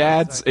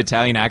dad's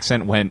Italian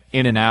accent went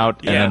in and out,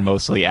 and Yeah. then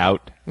mostly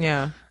out.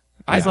 Yeah.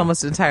 I was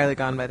almost entirely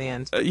gone by the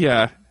end.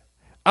 Yeah.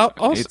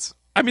 Also, It's-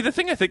 I mean, the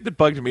thing I think that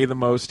bugged me the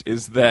most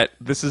is that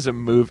this is a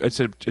move. It's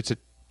a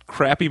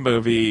crappy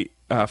movie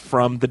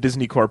from the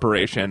Disney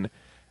Corporation,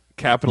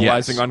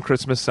 capitalizing Yes. on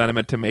Christmas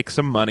sentiment to make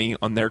some money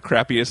on their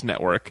crappiest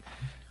network.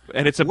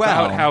 And it's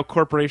about Well- how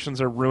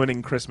corporations are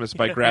ruining Christmas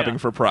by grabbing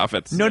for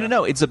profits. No.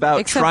 It's about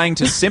Except- trying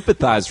to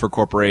sympathize for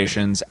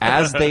corporations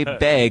as they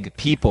beg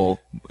people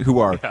who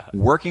are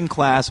working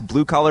class,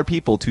 blue collar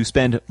people to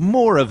spend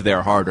more of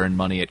their hard earned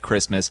money at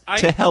Christmas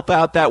to help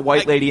out that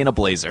white lady in a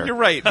blazer. You're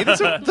right.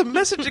 The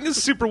messaging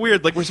is super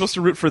weird. Like, we're supposed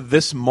to root for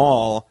this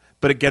mall,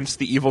 but against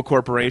the evil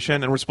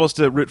corporation, and we're supposed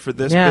to root for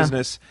this Yeah.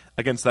 business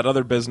against that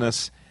other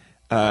business.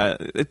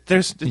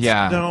 It's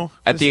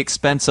At the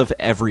expense of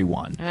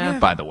everyone, Yeah.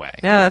 by the way.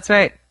 Yeah, that's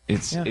right.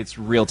 It's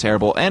real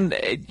terrible. And,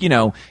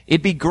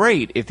 it'd be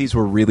great if these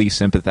were really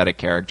sympathetic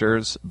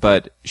characters,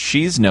 but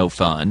she's no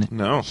fun.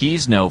 No.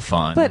 He's no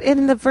fun. But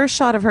in the first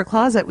shot of her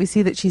closet, we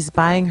see that she's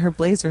buying her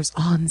blazers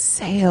on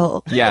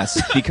sale.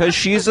 yes, because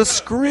she's a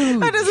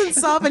Scrooge. That doesn't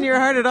soften your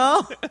heart at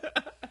all.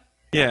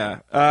 Yeah.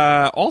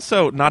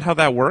 Also, not how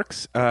that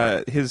works.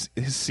 His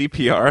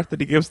CPR that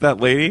he gives that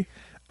lady.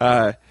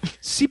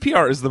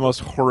 CPR is the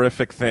most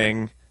horrific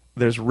thing.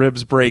 There's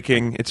ribs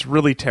breaking. It's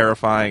really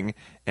terrifying.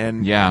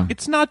 And Yeah.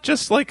 it's not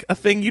just like a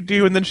thing you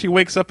do and then she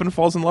wakes up and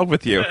falls in love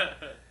with you.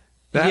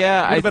 That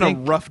Yeah, would have I been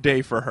think- a rough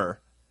day for her.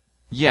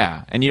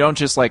 Yeah, and you don't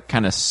just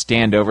kind of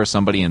stand over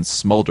somebody and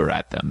smolder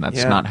at them. That's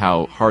Yeah. not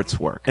how hearts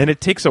work. And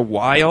it takes a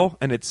while,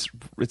 and it's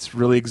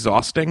really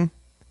exhausting,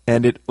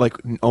 and it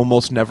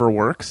almost never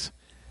works.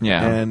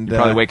 Yeah, And, you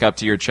probably wake up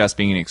to your chest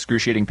being in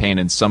excruciating pain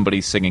and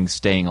somebody singing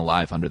 "Staying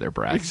Alive" under their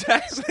breath.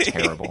 Exactly.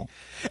 Terrible.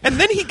 And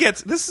then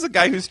this is a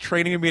guy who's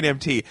training to be an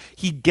MT.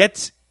 He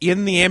gets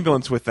in the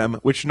ambulance with them,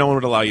 which no one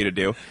would allow you to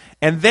do.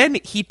 And then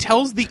he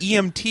tells the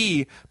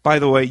EMT, by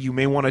the way, you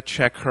may want to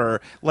check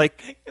her.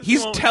 Like,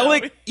 he's won't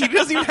telling, know. he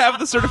doesn't even have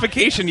the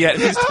certification yet,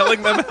 and he's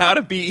telling them how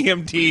to be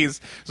EMTs.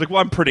 He's like,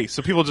 well, I'm pretty,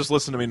 so people just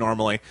listen to me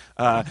normally.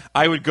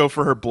 I would go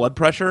for her blood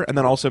pressure, and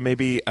then also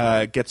maybe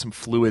get some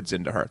fluids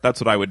into her.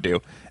 That's what I would do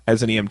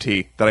as an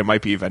EMT, that I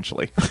might be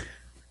eventually.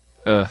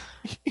 Ugh.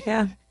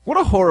 Yeah. What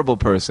a horrible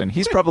person.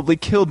 He's probably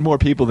killed more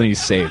people than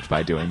he's saved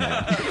by doing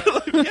that.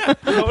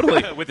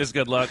 Totally. With his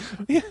good luck.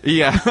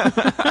 Yeah.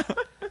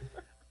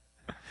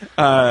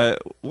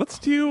 Let's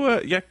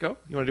do, go.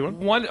 You want to do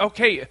one?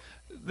 Okay,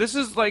 this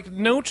is like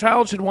no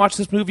child should watch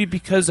this movie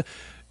because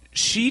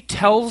she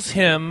tells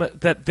him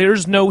that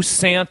there's no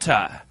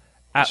Santa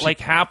at like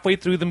halfway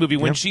through the movie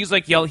when she's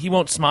like he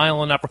won't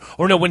smile enough,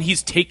 or no, when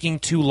he's taking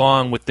too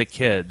long with the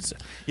kids.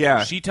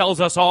 Yeah. She tells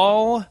us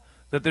all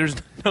that there's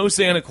no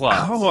Santa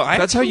Claus. Oh,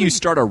 That's how you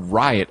start a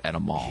riot at a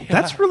mall.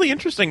 That's really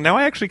interesting. Now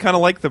I actually kind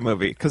of like the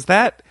movie because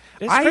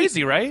It's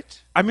crazy, right?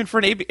 I mean, for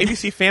an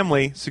ABC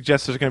family,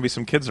 suggests there's going to be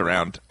some kids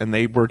around, and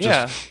they were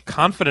just Yeah.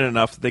 confident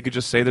enough that they could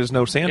just say there's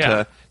no Santa.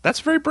 Yeah. That's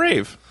very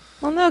brave.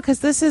 Well, no, because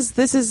this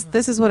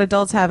is what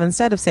adults have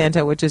instead of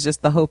Santa, which is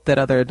just the hope that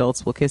other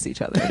adults will kiss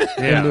each other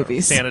in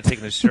movies. Santa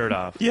taking his shirt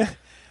off. Yeah.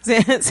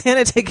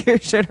 Santa, take your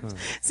shirt off.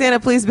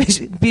 Santa, please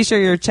be sure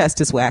your chest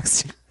is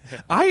waxed.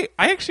 I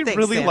actually Thanks,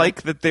 really Santa.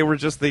 like that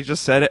they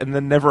just said it and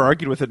then never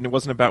argued with it, and it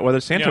wasn't about whether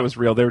Santa Yeah. was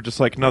real. They were just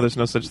like, no, there's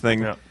no such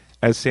thing Yeah.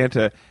 as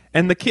Santa.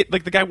 And the kid, the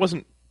guy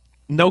wasn't.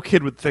 No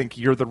kid would think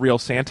you're the real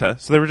Santa,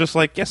 so they were just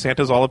like, yeah,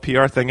 Santa's all a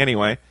PR thing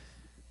anyway.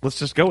 Let's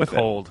just go with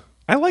Cold. it.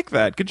 I like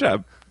that. Good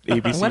job,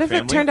 ABC What if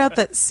family. it turned out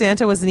that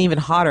Santa was an even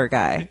hotter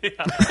guy? like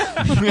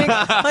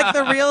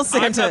the real I'm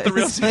Santa. not the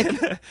real is like-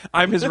 Santa.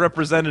 I'm his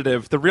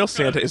representative. The real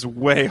Santa is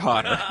way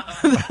hotter.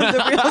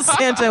 the real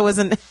Santa was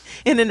in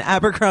an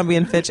Abercrombie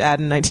and Fitch ad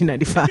in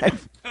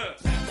 1995.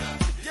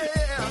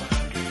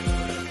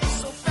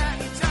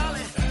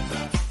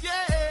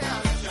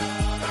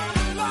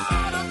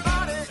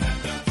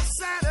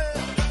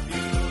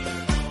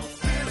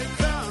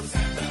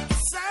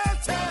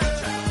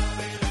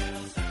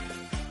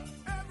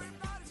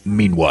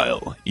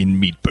 Meanwhile, in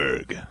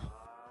Meatburg.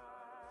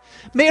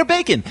 Mayor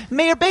Bacon!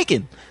 Mayor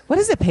Bacon! What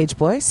is it, page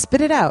boy?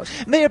 Spit it out.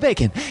 Mayor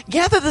Bacon,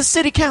 gather the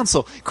city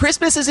council.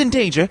 Christmas is in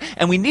danger,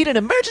 and we need an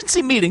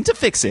emergency meeting to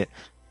fix it.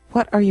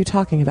 What are you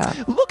talking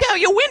about? Look out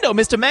your window,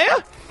 Mr.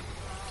 Mayor!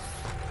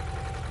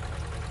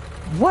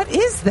 What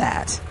is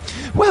that?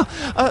 Well,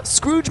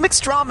 Scrooge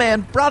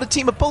McStrawman brought a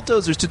team of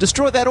bulldozers to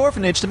destroy that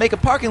orphanage to make a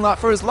parking lot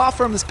for his law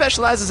firm that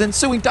specializes in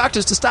suing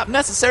doctors to stop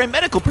necessary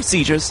medical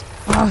procedures.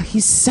 Oh,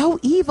 he's so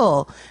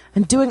evil.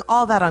 And doing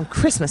all that on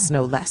Christmas,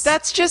 no less.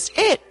 That's just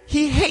it.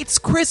 He hates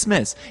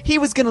Christmas. He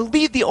was going to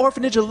leave the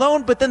orphanage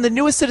alone, but then the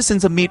newest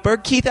citizens of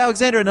Meatburg, Keith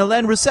Alexander and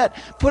Elaine Rousset,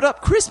 put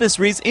up Christmas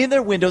wreaths in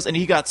their windows, and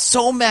he got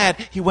so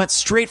mad he went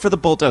straight for the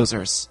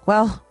bulldozers.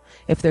 Well,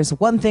 If there's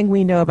one thing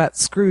we know about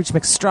Scrooge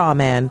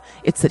McStrawman,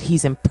 it's that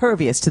he's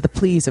impervious to the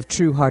pleas of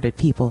true-hearted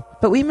people.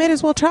 But we may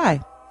as well try.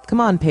 Come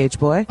on, page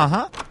boy.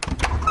 Uh-huh.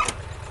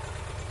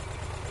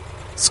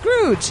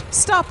 Scrooge,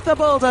 stop the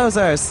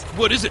bulldozers!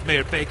 What is it,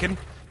 Mayor Bacon?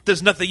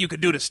 There's nothing you can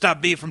do to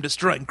stop me from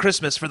destroying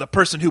Christmas for the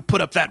person who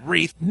put up that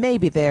wreath.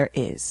 Maybe there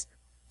is.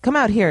 Come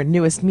out here,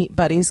 newest meat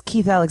buddies,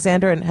 Keith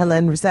Alexander and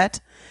Helene Rosette.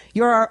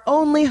 You're our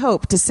only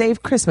hope to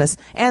save Christmas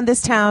and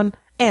this town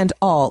and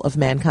all of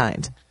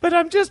mankind. But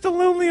I'm just a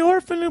lonely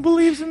orphan who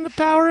believes in the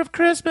power of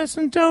Christmas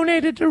and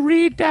donated to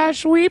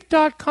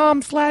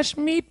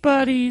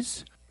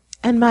read-weep.com/meatbuddies.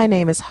 And my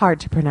name is hard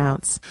to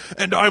pronounce.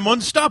 And I'm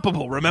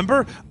unstoppable,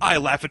 remember? I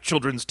laugh at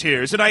children's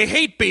tears, and I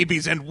hate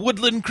babies and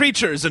woodland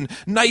creatures and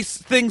nice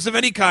things of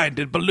any kind,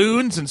 and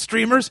balloons and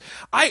streamers.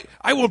 I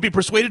won't be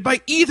persuaded by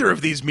either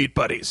of these meat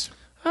buddies.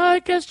 I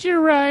guess you're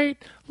right.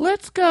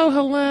 Let's go,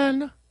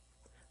 Helene.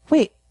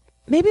 Wait,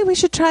 maybe we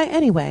should try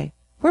anyway.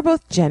 We're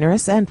both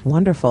generous and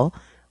wonderful.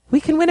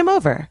 We can win him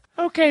over.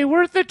 Okay,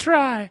 worth a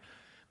try.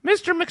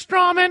 Mr.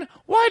 McStrawman,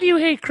 why do you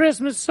hate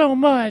Christmas so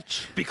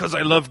much? Because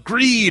I love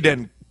greed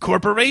and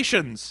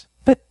corporations.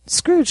 But,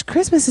 Scrooge,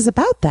 Christmas is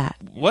about that.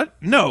 What?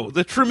 No,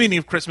 the true meaning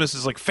of Christmas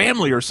is like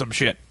family or some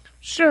shit.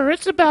 Sure,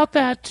 it's about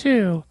that,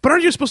 too. But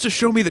aren't you supposed to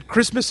show me that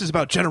Christmas is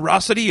about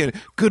generosity and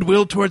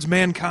goodwill towards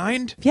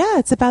mankind? Yeah,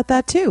 it's about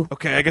that too.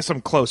 Okay, I guess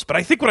I'm close, but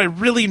I think what I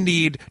really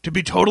need to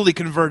be totally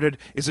converted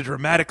is a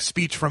dramatic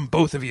speech from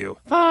both of you.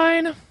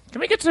 Fine.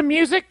 Can we get some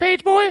music,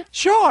 page boy?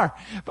 Sure.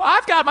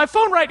 I've got my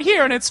phone right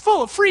here, and it's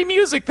full of free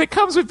music that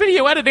comes with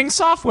video editing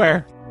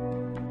software.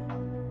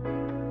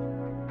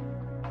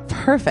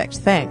 Perfect,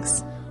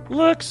 thanks.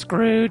 Look,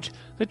 Scrooge,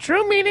 the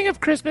true meaning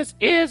of Christmas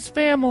is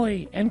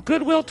family and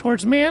goodwill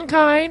towards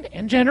mankind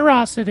and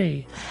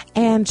generosity.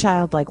 And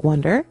childlike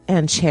wonder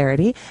and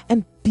charity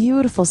and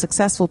beautiful,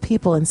 successful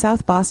people in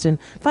South Boston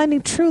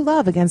finding true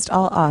love against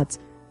all odds.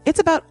 It's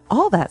about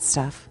all that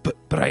stuff. But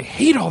I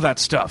hate all that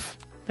stuff.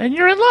 Then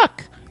you're in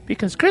luck,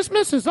 because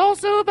Christmas is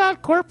also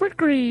about corporate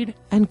greed.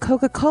 And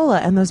Coca-Cola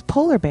and those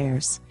polar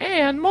bears.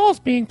 And malls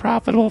being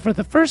profitable for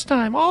the first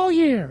time all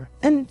year.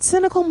 And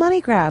cynical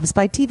money grabs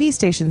by TV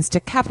stations to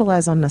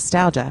capitalize on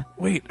nostalgia.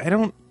 Wait, I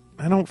don't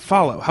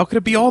follow. How could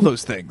it be all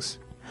those things?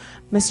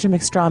 Mr.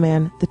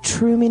 McStrawman, the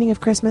true meaning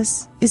of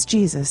Christmas is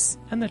Jesus.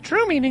 And the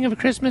true meaning of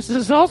Christmas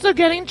is also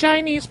getting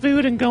Chinese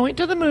food and going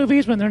to the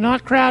movies when they're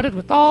not crowded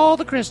with all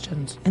the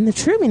Christians. And the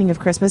true meaning of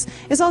Christmas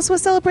is also a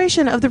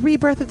celebration of the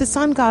rebirth of the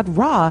sun god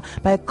Ra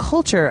by a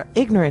culture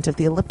ignorant of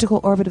the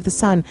elliptical orbit of the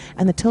sun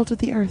and the tilt of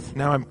the earth.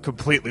 Now I'm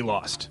completely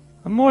lost.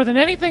 More than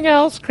anything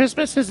else,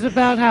 Christmas is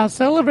about how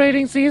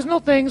celebrating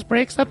seasonal things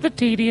breaks up the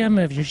tedium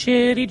of your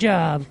shitty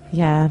job.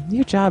 Yeah,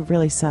 your job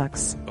really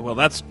sucks. Well,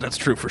 that's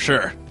true for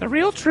sure. The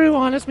real, true,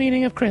 honest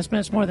meaning of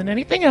Christmas, more than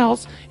anything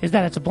else, is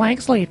that it's a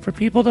blank slate for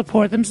people to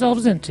pour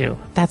themselves into.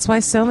 That's why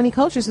so many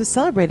cultures have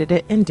celebrated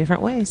it in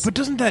different ways. But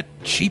doesn't that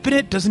cheapen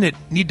it? Doesn't it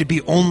need to be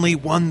only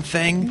one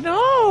thing?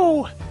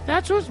 No!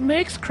 That's what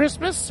makes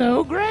Christmas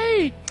so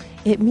great.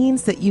 It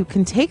means that you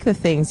can take the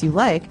things you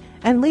like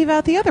and leave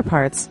out the other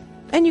parts.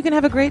 And you can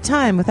have a great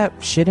time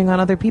without shitting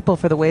on other people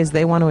for the ways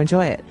they want to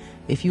enjoy it.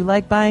 If you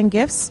like buying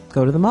gifts,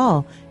 go to the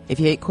mall. If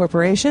you hate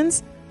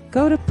corporations,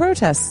 go to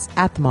protests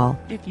at the mall.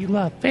 If you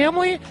love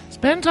family,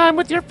 spend time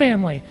with your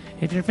family.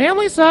 If your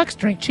family sucks,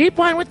 drink cheap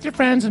wine with your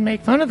friends and make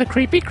fun of the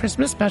creepy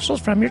Christmas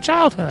specials from your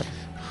childhood.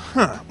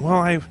 Huh. Well,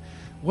 I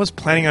was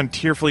planning on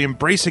tearfully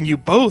embracing you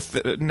both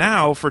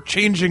now for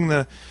changing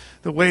the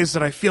ways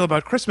that I feel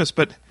about Christmas,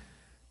 but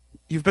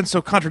you've been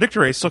so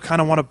contradictory, I still kind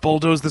of want to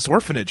bulldoze this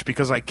orphanage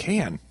because I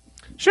can.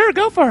 Sure,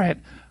 go for it.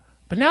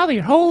 But now that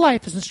your whole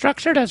life isn't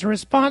structured as a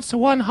response to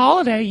one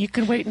holiday, you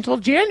can wait until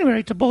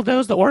January to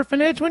bulldoze the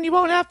orphanage when you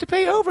won't have to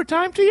pay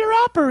overtime to your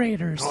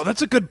operators. Oh,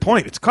 that's a good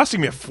point. It's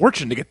costing me a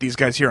fortune to get these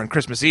guys here on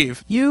Christmas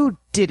Eve. You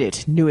did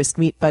it, newest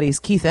meat buddies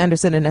Keith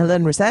Anderson and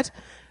Helene Rosette.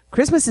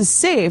 Christmas is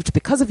saved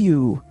because of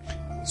you.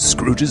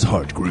 Scrooge's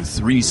heart grew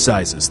 3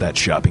 sizes that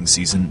shopping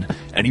season,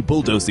 and he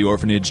bulldozed the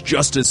orphanage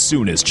just as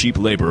soon as cheap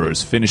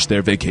laborers finished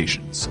their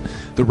vacations.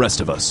 The rest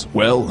of us,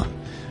 well,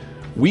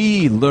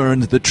 we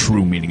learned the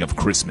true meaning of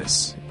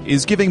Christmas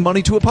is giving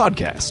money to a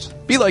podcast.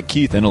 Be like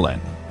Keith and Helene.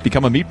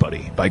 Become a meat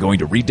buddy by going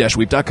to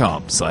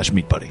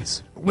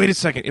read-weep.com/meatbuddies. Wait a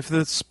second. If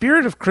the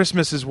spirit of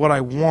Christmas is what I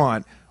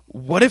want,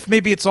 what if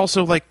maybe it's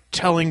also like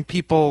telling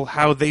people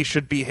how they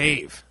should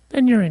behave?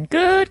 Then you're in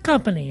good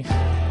company.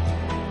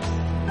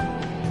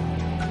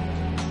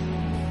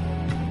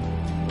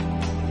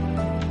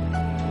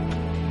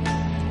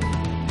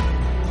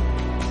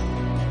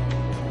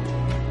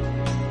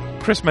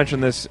 Chris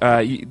mentioned this,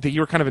 that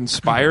you were kind of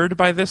inspired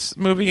by this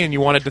movie and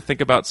you wanted to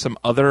think about some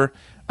other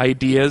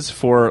ideas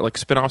for like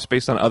spin-offs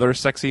based on other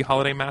sexy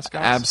holiday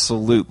mascots?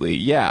 Absolutely.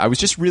 Yeah, I was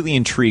just really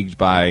intrigued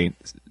by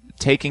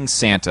taking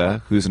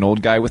Santa, who's an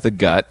old guy with a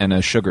gut and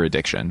a sugar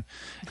addiction,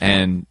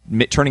 and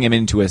turning him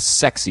into a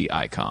sexy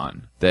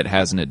icon that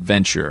has an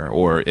adventure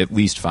or at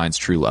least finds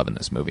true love in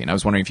this movie. And I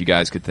was wondering if you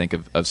guys could think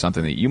of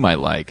something that you might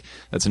like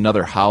that's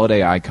another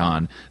holiday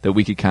icon that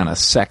we could kind of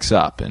sex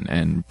up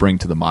and bring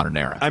to the modern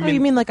era. Oh, you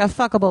mean like a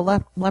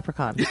fuckable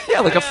leprechaun?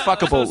 Yeah, like a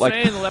fuckable, like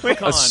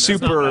leprechaun. a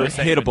super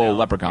hittable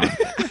leprechaun.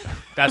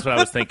 That's what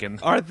I was thinking.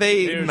 Are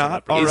they There's not a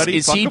leprechaun. already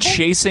Is he fuckable?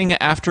 chasing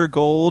after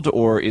gold,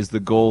 or is the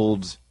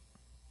gold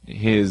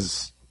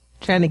his...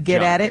 Trying to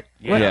get at it?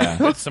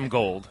 Yeah. With some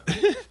gold.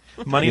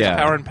 Money's Yeah.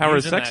 power and power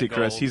is Using that sexy,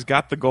 Chris. gold. He's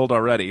got the gold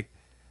already.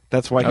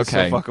 That's why he's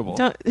Okay. so fuckable.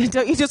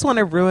 Don't you just want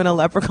to ruin a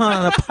leprechaun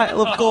on a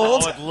pile of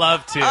gold? I would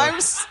love to. I'm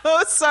so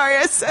sorry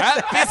I said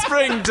that. Happy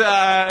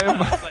springtime!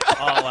 That's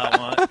like all I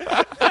want.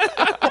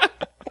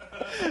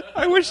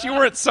 I wish you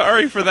weren't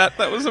sorry for that.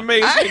 That was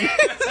amazing.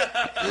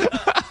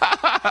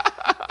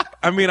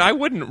 I mean,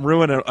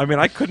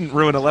 I couldn't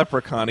ruin a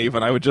leprechaun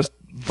even. I would just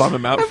bum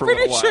him out I'm for a little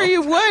pretty while. sure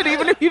you would,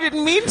 even if you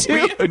didn't mean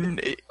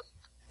to.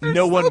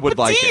 No one would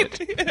like it.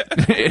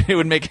 It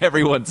would make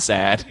everyone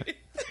sad.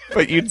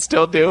 But you'd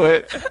still do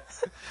it.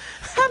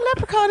 That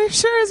leprechaun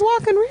sure is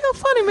walking real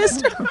funny,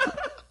 mister.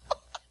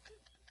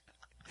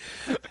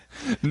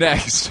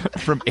 Next,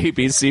 from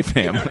ABC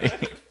Family.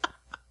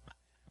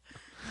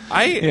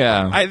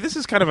 This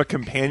is kind of a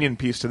companion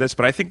piece to this,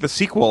 but I think the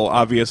sequel,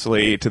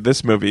 obviously, to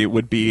this movie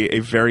would be a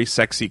very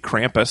sexy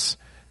Krampus,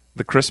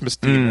 the Christmas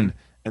demon,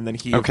 and then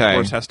he, of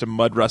course, has to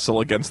mud wrestle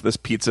against this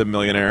pizza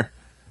millionaire.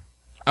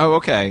 Oh,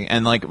 okay.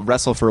 And, like,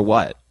 wrestle for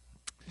what?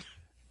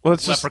 Well,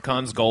 it's just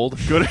Leprechaun's gold.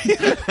 good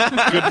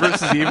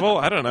versus evil.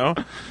 I don't know.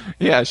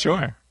 Yeah,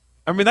 sure.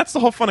 I mean, that's the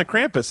whole fun of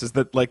Krampus, is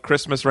that, like,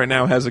 Christmas right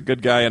now has a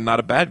good guy and not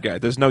a bad guy.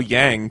 There's no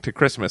yang to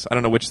Christmas. I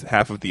don't know which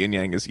half of the yin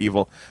yang is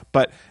evil,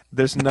 but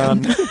there's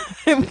none.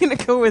 I'm going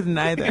to go with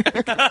neither.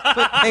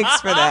 But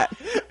thanks for that.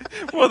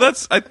 Well,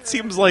 it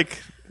seems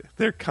like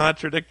they're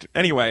contradictory.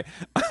 Anyway,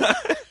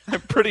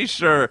 I'm pretty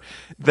sure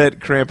that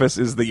Krampus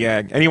is the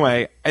yang.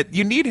 Anyway,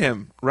 you need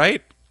him,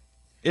 right?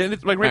 And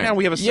it's like right now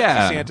we have a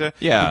sexy Santa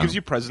who gives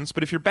you presents,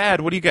 but if you're bad,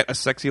 what do you get? A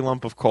sexy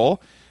lump of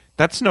coal?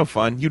 That's no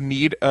fun. You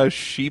need a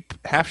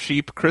half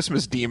sheep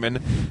Christmas demon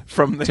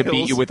from the To hills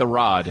beat you with a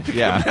rod.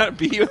 Yeah.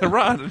 beat you with a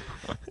rod,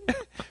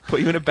 put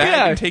you in a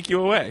bag and take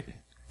you away.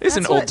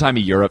 Isn't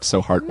old-timey Europe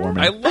so heartwarming?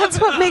 I love That's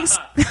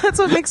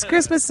what makes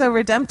Christmas so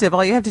redemptive.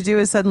 All you have to do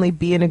is suddenly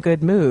be in a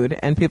good mood,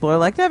 and people are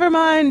like, "Never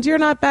mind, you're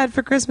not bad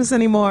for Christmas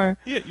anymore.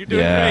 Yeah, you're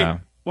doing great.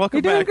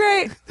 Welcome You're doing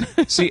back.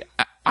 great." See,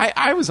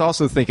 I was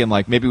also thinking,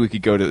 like, maybe we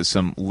could go to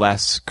some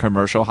less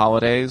commercial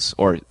holidays,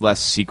 or more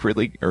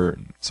secretly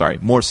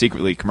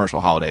commercial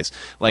holidays.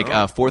 Like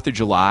 4th of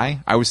July,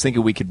 I was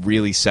thinking we could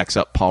really sex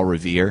up Paul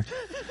Revere.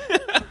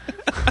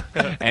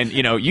 And,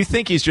 you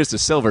think he's just a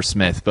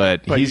silversmith,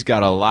 but he's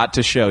got a lot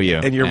to show you.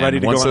 And you're ready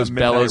to go once on a those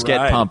bellows midnight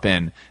get ride.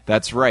 pumping.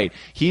 That's right.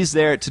 He's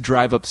there to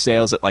drive up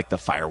sales at, like, the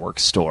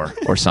fireworks store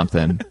or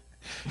something.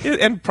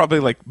 And probably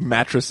like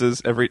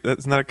mattresses.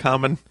 Isn't that a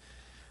common?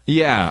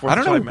 Yeah, I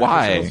don't know July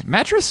why. mattresses.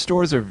 Mattress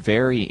stores are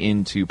very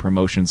into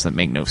promotions that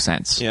make no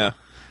sense. Yeah.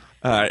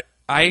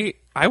 I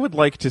would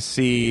like to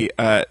see.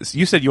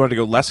 You said you wanted to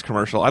go less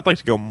commercial. I'd like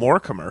to go more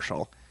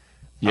commercial.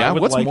 Yeah,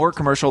 what's like- more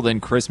commercial than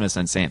Christmas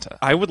and Santa?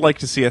 I would like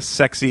to see a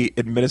sexy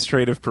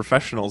Administrative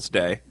Professionals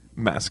Day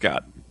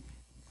mascot.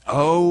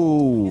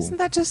 Oh, Isn't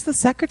that just the Oh,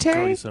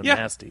 secretary? he's so Yeah.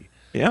 nasty.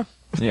 Yeah.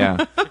 yeah.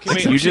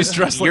 Wait, you she's just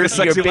dressed like you're, a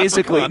sexy you're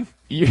basically leprechaun.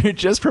 you're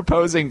just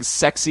proposing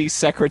Sexy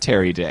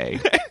Secretary Day.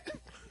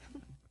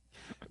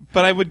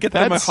 But I would get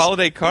them a That's-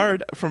 holiday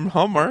card from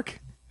Hallmark.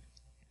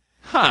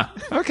 Huh?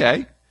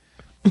 Okay.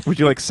 Would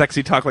you like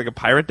Sexy Talk Like a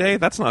Pirate Day?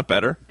 That's not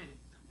better.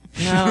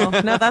 No,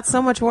 that's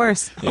so much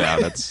worse. Yeah,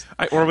 that's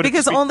Or would it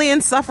Because just be- only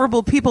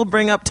insufferable people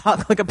bring up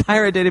Talk Like a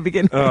Pirate Day to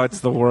begin with. Oh,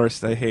 it's the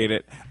worst. I hate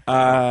it.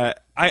 I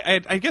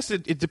guess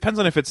it depends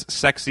on if it's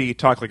Sexy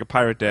Talk Like a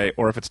Pirate Day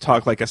or if it's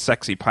Talk Like a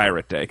Sexy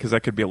Pirate Day, because that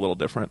could be a little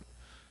different.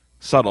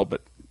 Subtle,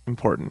 but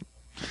important.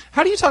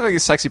 How do you talk like a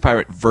sexy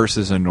pirate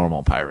versus a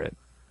normal pirate?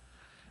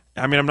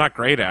 I mean, I'm not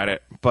great at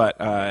it, but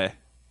I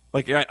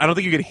don't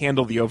think you could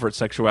handle the overt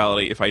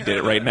sexuality if I did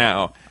it right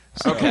now.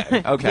 So, Okay.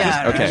 Yeah, Okay.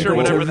 I'm Sure, going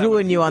whatever to that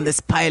ruin you on this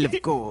pile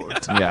of gold.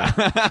 Yeah.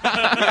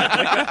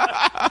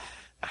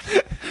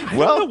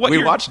 Well, what we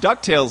you're- watched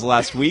DuckTales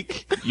last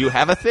week. You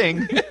have a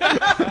thing.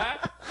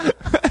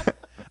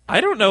 I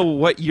don't know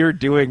what you're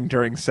doing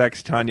during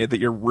sex, Tanya, that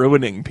you're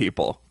ruining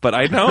people, but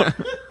I don't.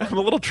 I'm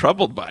a little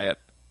troubled by it.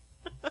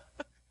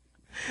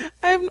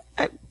 I'm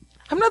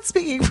not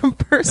speaking from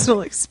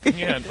personal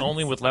experience. Yeah, and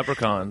only with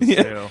leprechauns,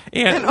 too.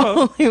 And,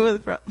 Only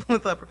with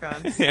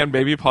leprechauns. and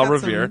maybe Paul Got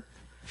Revere.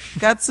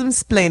 Got some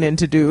splaining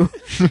to do.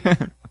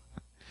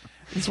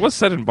 This was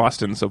set in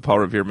Boston, so Paul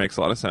Revere makes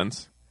a lot of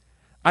sense.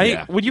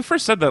 Yeah. When you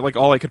first said that, like,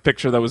 all I could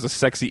picture that was a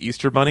sexy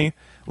Easter bunny,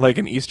 like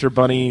an Easter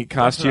bunny That's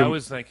what costume, I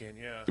was thinking,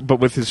 yeah. but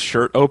with his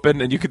shirt open,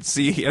 and you could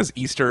see he has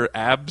Easter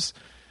abs.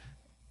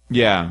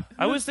 Yeah.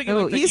 I was thinking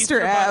Oh, like the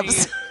Easter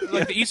abs. Bunny,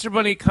 like the Easter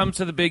Bunny comes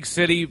to the big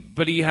city,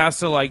 but he has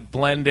to like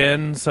blend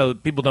in so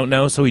people don't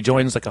know, so he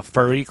joins like a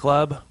furry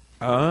club.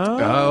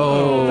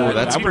 Oh,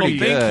 that's People pretty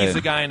think good. he's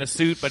a guy in a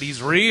suit, but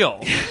he's real.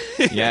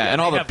 Yeah, and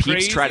all the Have peeps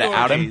crazy try to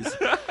out him. orgies.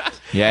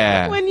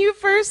 Yeah. When you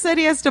first said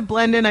he has to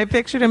blend in, I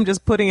pictured him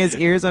just putting his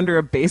ears under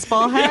a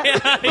baseball hat.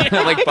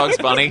 Like Bugs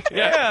Bunny.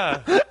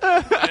 Yeah.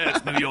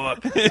 It's New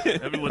York.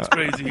 Everyone's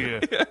crazy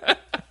here.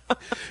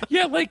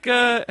 Yeah, like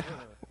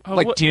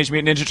Like Teenage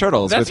Mutant Ninja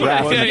Turtles with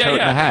Raph in the coat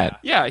and a hat.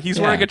 Yeah, he's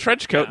wearing a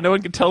trench coat. No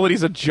one can tell that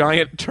he's a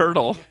giant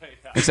turtle.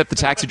 Except the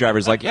taxi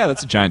driver's like, yeah,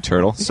 that's a giant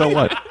turtle. So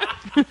what?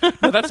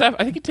 No,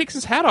 I think he takes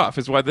his hat off.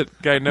 Is why the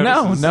guy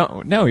notices.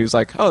 No. He was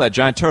like, oh, that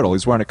giant turtle.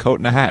 He's wearing a coat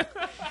and a hat.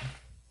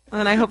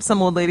 And I hope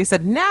some old lady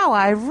said, now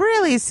I've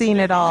really seen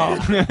it all.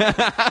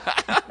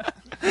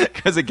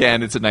 Because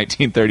again, it's a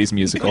 1930s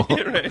musical.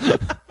 Right.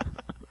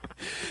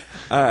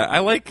 I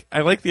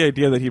like the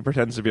idea that he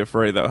pretends to be a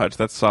furry, though, Hutch.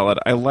 That's solid.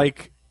 I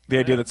like the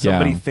idea that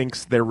somebody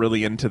thinks they're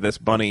really into this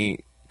bunny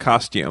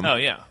costume. Oh,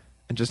 yeah.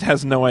 And just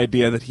has no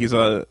idea that he's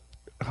a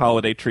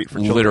holiday treat for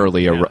children.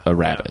 Literally a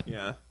rabbit.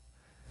 Yeah.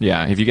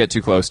 Yeah, if you get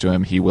too close to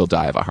him, he will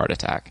die of a heart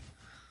attack.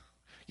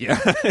 Yeah.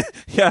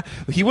 Yeah.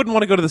 He wouldn't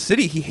want to go to the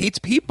city. He hates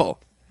people.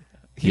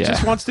 He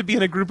just wants to be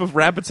in a group of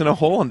rabbits in a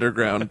hole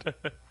underground.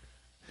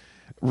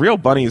 Real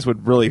bunnies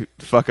would really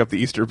fuck up the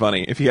Easter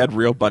Bunny if he had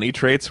real bunny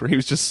traits where he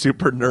was just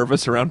super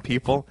nervous around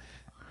people.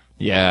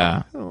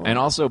 Yeah. And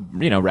also,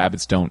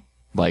 rabbits don't,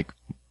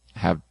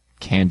 have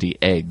candy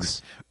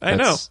eggs. I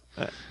know.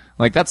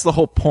 That's the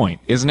whole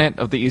point, isn't it,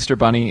 of the Easter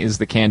Bunny, is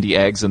the candy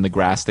eggs and the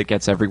grass that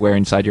gets everywhere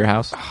inside your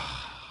house?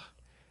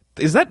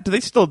 Do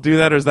they still do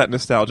that, or is that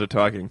nostalgia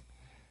talking?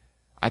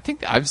 I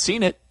think I've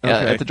seen it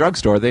Okay. at the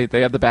drugstore.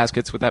 They have the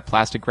baskets with that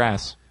plastic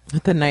grass.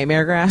 The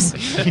nightmare grass.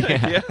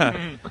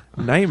 Yeah.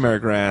 Nightmare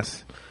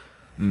grass.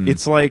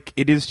 It's like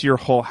it is to your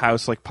whole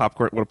house like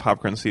popcorn. What a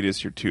popcorn seed is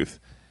to your tooth.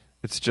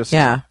 It's just,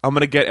 I'm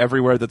going to get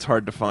everywhere that's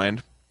hard to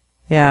find.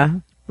 Yeah.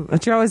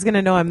 But you're always going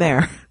to know I'm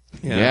there.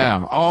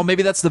 Yeah. Oh,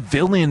 maybe that's the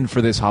villain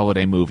for this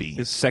holiday movie.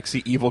 Is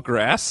sexy evil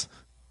grass?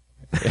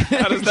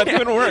 How does that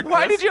even work?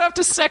 Why did you have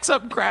to sex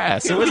up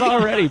grass? It was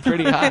already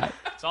pretty hot.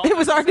 It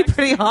was already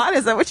pretty hot.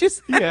 Is that what you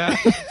said? Yeah.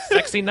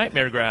 Sexy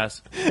nightmare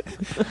grass.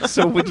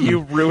 So would you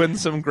ruin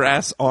some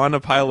grass on a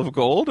pile of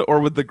gold, or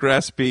would the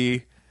grass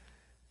be?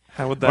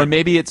 How would that? Or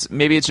maybe it's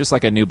just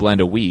like a new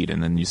blend of weed,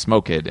 and then you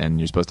smoke it, and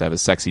you're supposed to have a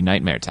sexy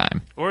nightmare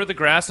time. Or the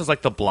grass is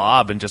like the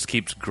blob and just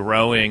keeps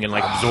growing and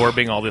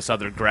absorbing all this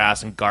other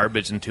grass and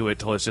garbage into it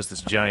till it's just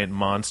this giant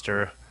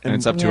monster. And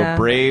it's up to a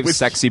brave,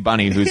 sexy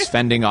bunny who's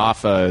fending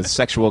off a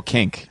sexual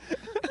kink.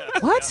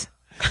 What?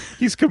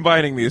 He's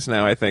combining these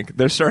now. I think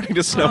they're starting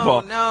to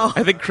snowball. Oh, no.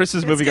 I think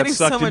Chris's movie got getting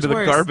sucked so much into the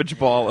worse. garbage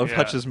ball of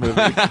Hutch's movie.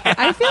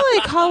 I feel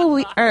like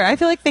Halloween, or I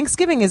feel like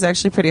Thanksgiving is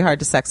actually pretty hard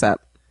to sex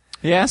up.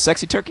 Yeah,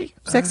 sexy turkey.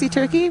 Sexy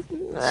turkey?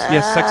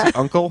 Yeah, sexy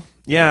uncle.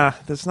 Yeah,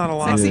 there's not a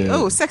lot.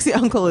 Sexy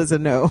uncle is a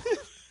no.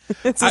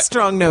 It's a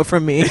strong no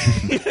from me.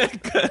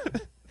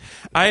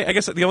 I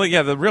guess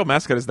the real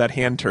mascot is that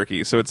hand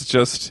turkey. So it's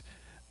just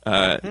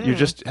you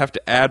just have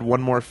to add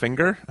one more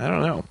finger. I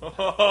don't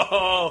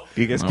know.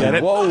 Do you guys get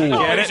it? Whoa.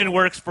 Television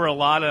works for a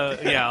lot of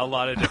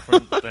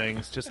different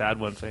things. Just add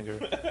one finger.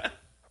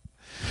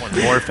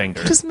 One more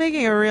finger. Just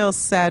making a real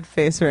sad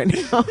face right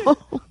now.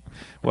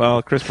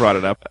 Well, Chris brought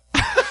it up.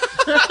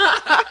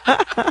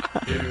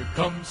 Here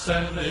comes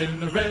Santa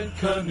in a red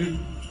canoe,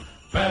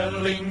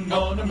 paddling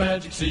on a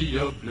magic sea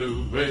of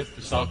blue, with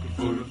a stocking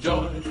full of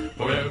joy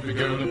for every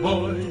girl and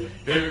boy.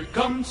 Here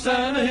comes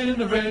Santa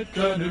in a red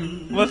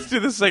canoe. Let's do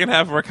the second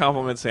half of our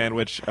compliment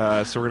sandwich.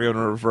 So we're going to go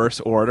in reverse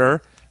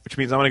order, which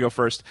means I'm going to go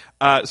first.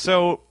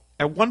 So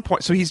at one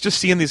point, so he's just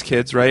seeing these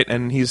kids, right?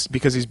 And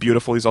because he's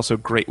beautiful, he's also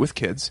great with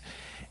kids.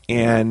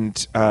 And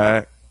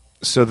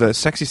so the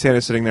sexy Santa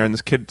is sitting there, and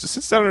this kid just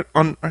sits down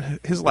on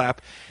his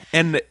lap,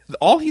 and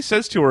all he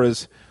says to her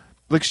is,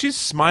 she's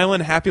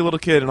smiling, happy little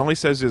kid, and all he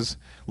says is,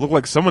 "Look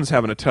like someone's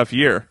having a tough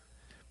year."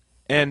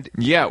 And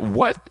yeah,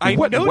 what? I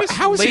noticed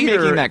how is he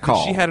later making that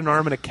call? She had an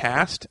arm in a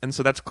cast, and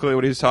so that's clearly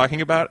what he was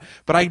talking about.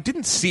 But I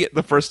didn't see it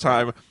the first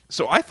time,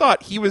 so I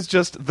thought he was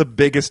just the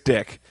biggest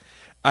dick.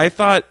 I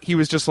thought he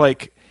was just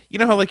like, you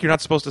know how you're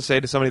not supposed to say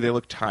to somebody they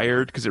look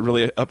tired because it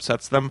really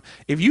upsets them?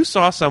 If you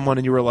saw someone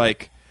and you were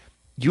like,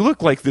 "You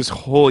look like this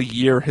whole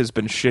year has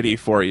been shitty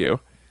for you."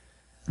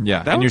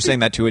 Yeah, and you're saying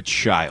that to a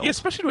child. Yeah,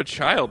 especially to a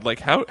child.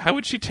 How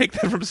would she take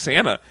that from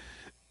Santa?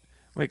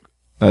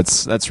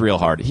 That's real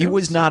hard. He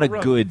was not a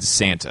rough. good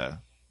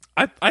Santa.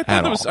 I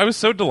thought I was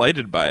so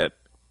delighted by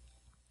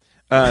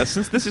it.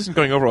 Since this isn't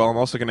going over well, I'm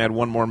also going to add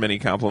one more mini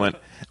compliment,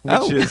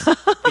 which is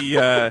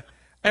I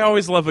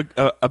always love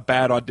a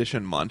bad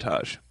audition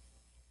montage.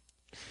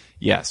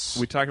 Yes.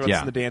 We talk about this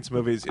in the dance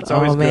movies. It's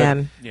always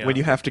man. good when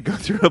you have to go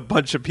through a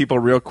bunch of people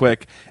real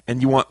quick,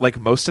 and you want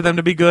most of them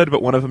to be good,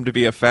 but one of them to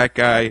be a fat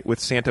guy with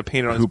Santa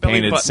painted on his belly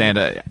painted button.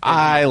 Santa.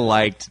 I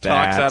liked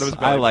that. Talks out of his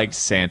belly I button. liked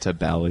Santa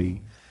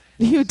belly.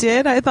 You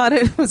did? I thought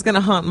it was going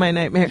to haunt my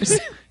nightmares.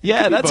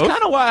 Yeah, that's both.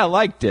 kind of why I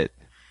liked it.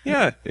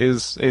 Yeah. It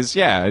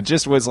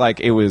just was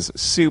it was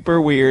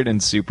super weird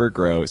and super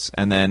gross,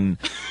 and then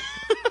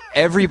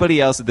Everybody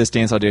else at this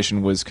dance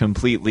audition was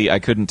completely, I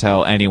couldn't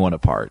tell anyone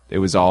apart. It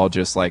was all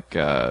just like,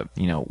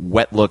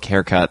 wet look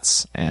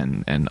haircuts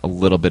and a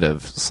little bit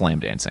of slam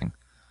dancing.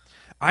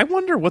 I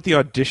wonder what the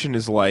audition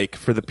is like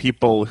for the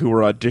people who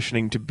are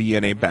auditioning to be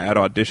in a bad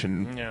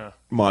audition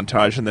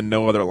montage and then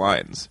no other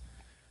lines.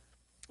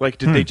 Like,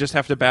 did they just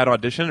have to bad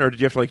audition, or did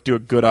you have to do a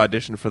good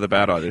audition for the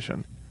bad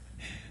audition?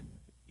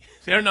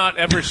 They're not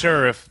ever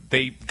sure if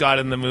they got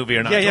in the movie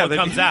or not until it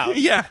comes out.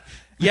 Yeah,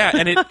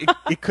 and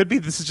it could be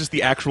this is just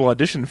the actual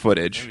audition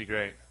footage. That'd be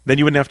great. Then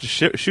you wouldn't have to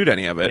shoot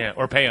any of it. Yeah,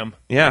 or pay them.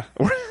 Yeah.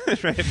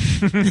 Right.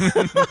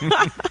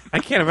 I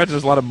can't imagine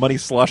there's a lot of money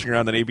sloshing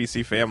around an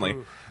ABC family.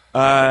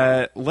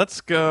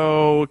 Let's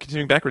go,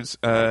 continuing backwards.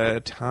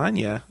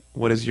 Tanya,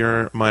 what is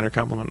your minor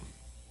compliment?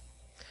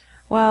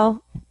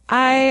 Well,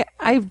 I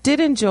did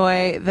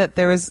enjoy that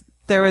there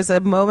was a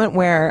moment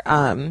where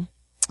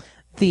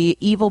the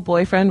evil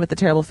boyfriend with the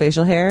terrible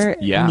facial hair,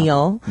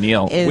 Neil,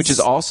 which is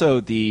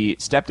also the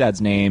stepdad's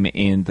name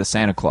in the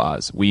Santa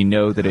Claus. We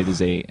know that it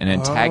is an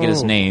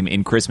antagonist name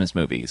in Christmas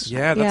movies.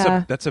 Yeah,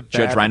 that's a bad...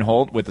 Judge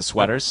Reinhold with the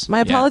sweaters. My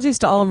apologies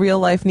to all real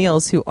life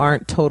Neils who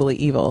aren't totally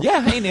evil.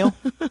 Yeah, hey Neil.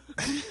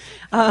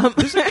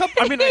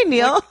 Hey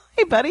Neil.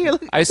 Hey buddy.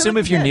 I assume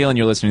if you're Neil and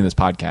you're listening to this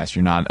podcast,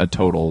 you're not a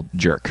total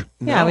jerk.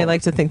 Yeah, we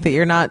like to think that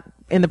you're not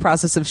in the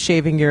process of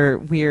shaving your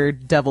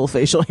weird devil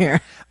facial hair.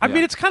 I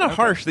mean, it's kind of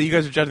harsh that you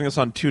guys are judging us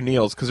on two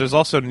Neils, because there's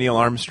also Neil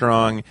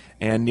Armstrong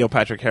and Neil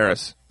Patrick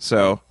Harris.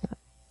 So,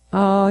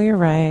 oh, you're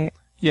right.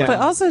 Yeah, but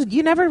also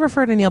you never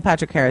refer to Neil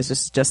Patrick Harris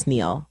as just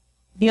Neil.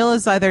 Neil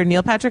is either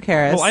Neil Patrick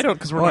Harris. Well, I don't,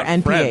 because we're not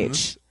NPH.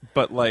 friends.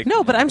 But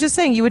no, but I'm just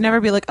saying you would never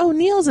be like, oh,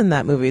 Neil's in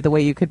that movie. The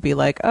way you could be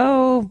like,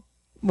 oh,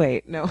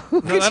 wait, no,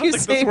 who could you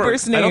say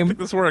first name? I don't think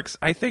this works.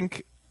 I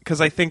think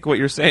what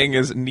you're saying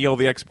is Neil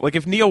the ex. Like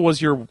if Neil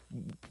was your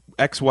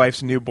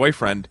ex-wife's new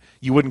boyfriend,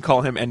 you wouldn't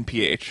call him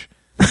NPH.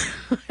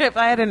 If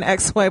I had an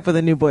ex-wife with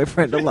a new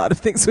boyfriend, a lot of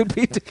things would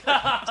be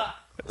different.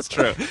 That's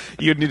true.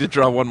 You'd need to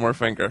draw one more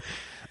finger.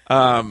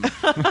 No.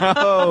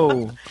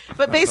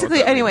 But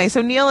basically, anyway,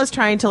 so Neil is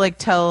trying to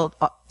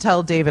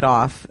tell David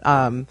off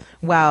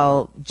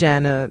while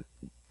Jenna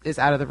is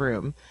out of the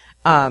room.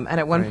 And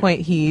at one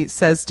point he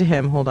says to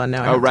him, hold on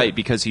now.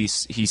 Because he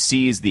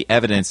sees the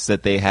evidence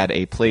that they had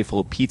a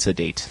playful pizza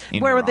date.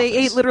 Where they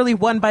ate literally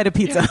one bite of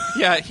pizza.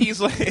 Yeah,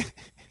 he's like,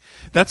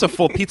 that's a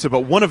full pizza,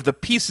 but one of the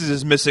pieces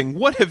is missing.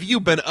 What have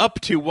you been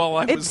up to while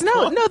I was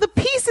gone? No, the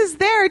piece is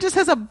there. It just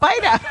has a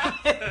bite out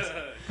of it.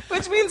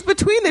 Which means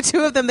between the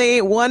two of them, they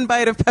ate one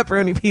bite of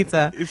pepperoni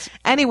pizza.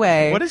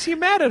 Anyway. What is he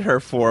mad at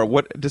her for?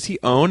 What does he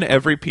own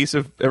every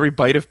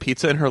bite of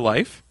pizza in her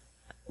life?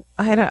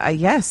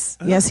 Yes,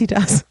 he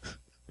does.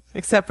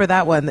 Except for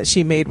that one that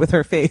she made with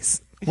her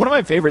face. One of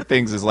my favorite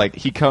things is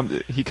he comes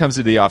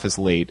into the office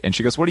late and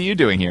she goes, "What are you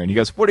doing here?" And he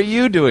goes, "What are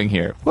you doing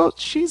here?" Well,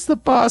 she's the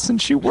boss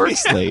and she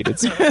works late.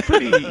 It's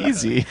pretty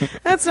easy.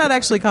 That's not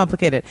actually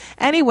complicated.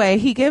 Anyway,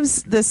 he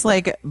gives this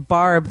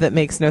barb that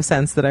makes no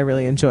sense that I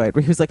really enjoyed,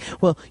 where he was like,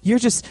 "Well, you're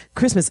just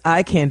Christmas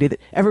eye candy that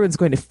everyone's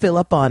going to fill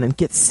up on and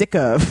get sick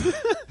of."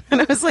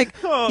 And I was like,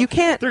 you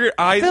can't your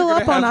eyes fill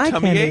are up on eye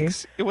tummy candy.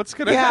 Aches? What's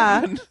going to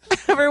happen?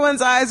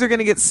 Everyone's eyes are going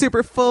to get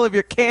super full of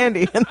your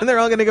candy, and then they're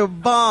all going to go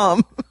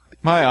bomb.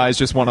 My eyes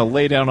just want to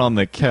lay down on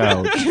the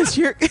couch.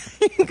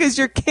 Because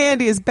your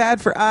candy is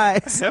bad for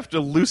eyes. I have to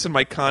loosen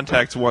my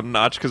contacts one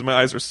notch because my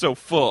eyes are so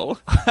full.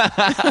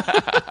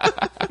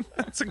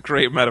 That's a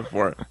great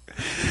metaphor.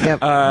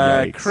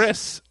 Yep.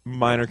 Chris,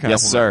 minor compliment.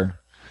 Yes, sir.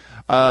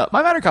 My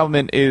minor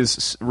compliment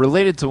is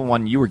related to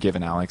one you were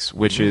given, Alex,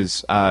 which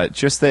is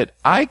just that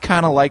I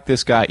kind of like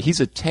this guy. He's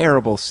a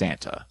terrible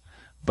Santa,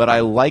 but I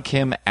like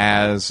him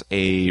as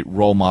a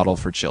role model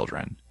for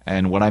children.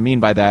 And what I mean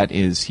by that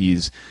is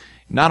he's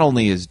not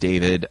only is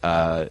David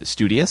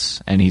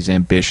studious and he's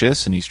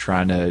ambitious and he's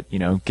trying to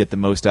get the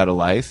most out of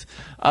life,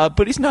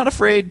 but he's not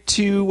afraid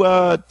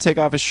to take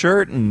off his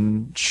shirt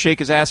and shake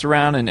his ass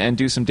around and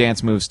do some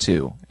dance moves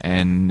too.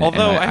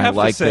 Although I have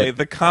like to say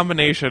the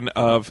combination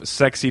of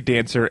sexy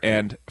dancer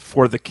and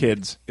for the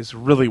kids is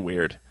really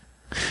weird.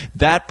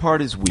 That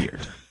part is weird.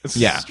 It's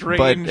yeah,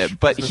 strange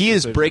but he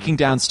is decision. breaking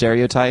down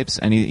stereotypes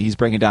and he's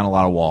breaking down a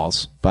lot of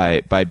walls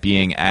by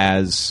being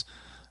as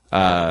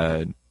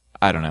I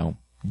don't know,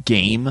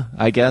 game,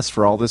 I guess,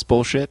 for all this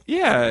bullshit.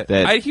 Yeah,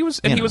 he was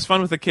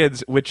fun with the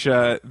kids. Which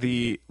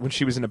when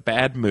she was in a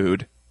bad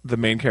mood, the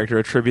main character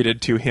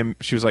attributed to him.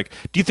 She was like,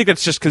 "Do you think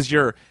that's just because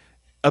you're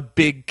a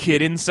big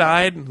kid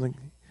inside?" I'm like,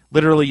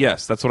 literally,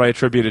 yes. That's what I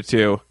attribute it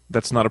to.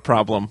 That's not a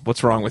problem.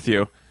 What's wrong with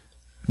you?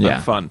 Yeah,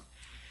 not fun.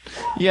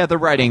 Yeah, the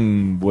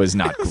writing was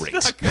not great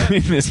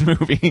in this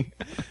movie.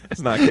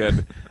 It's not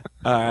good.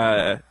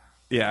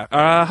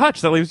 Yeah.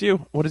 Hutch, that leaves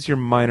you. What is your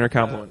minor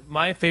compliment?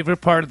 My favorite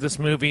part of this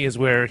movie is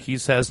where he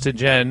says to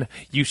Jen,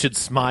 "You should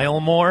smile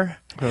more."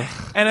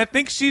 And I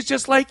think she's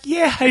just like,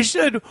 "Yeah, I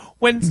should."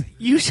 When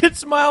 "you should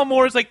smile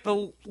more" is like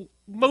the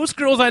most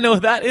girls I know,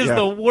 that is Yeah.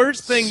 the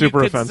worst thing Super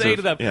you could offensive. say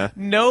to them. Yeah.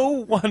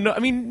 No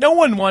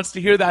one wants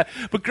to hear that.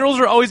 But girls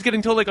are always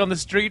getting told, like, on the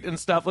street and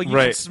stuff, like, you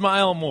Right. should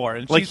smile more.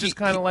 And Like, she's just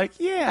kind of like,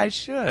 yeah, I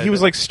should. He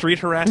was like street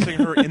harassing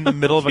her in the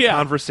middle of a Yeah.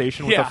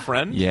 conversation with Yeah. a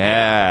friend.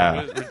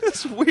 Yeah.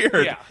 It's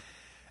weird. Yeah.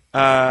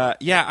 I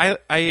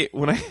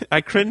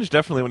cringed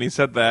definitely when he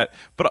said that.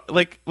 But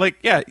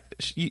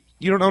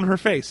you don't own her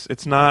face.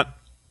 It's not.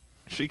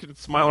 She can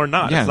smile or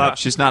not. Yeah, It's not.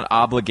 she's not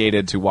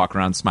obligated to walk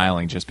around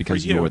smiling just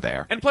because For you. you're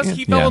there. And plus,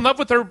 he fell Yeah. in love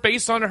with her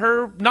based on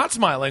her not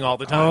smiling all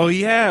the time. Oh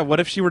yeah. What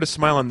if she were to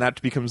smile and that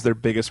becomes their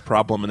biggest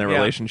problem in their Yeah.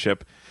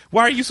 relationship?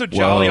 Why are you so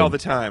jolly Whoa. all the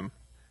time?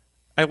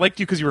 I liked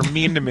you because you were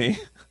mean to me.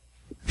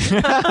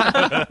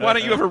 Why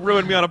don't you ever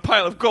ruin me on a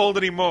pile of gold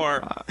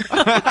anymore?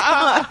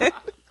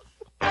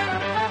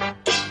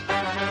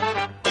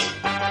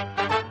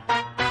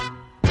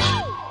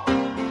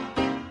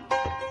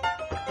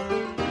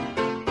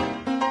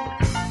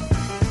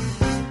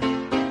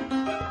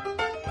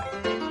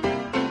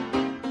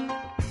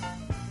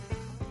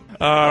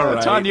 All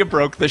right. Tanya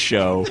broke the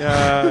show.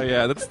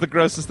 Yeah, that's the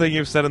grossest thing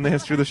you've said in the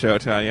history of the show,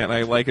 Tanya, and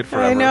I like it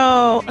forever. I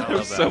know.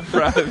 I'm so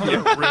proud of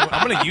you.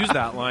 I'm going to use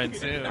that line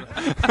soon.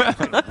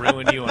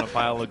 Ruin you on a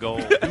pile of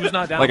gold. Who's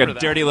not down Like for a that?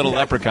 dirty little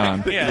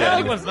leprechaun. Yeah,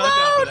 anyone's not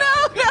down for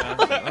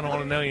that. Yeah, I don't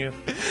want to know you.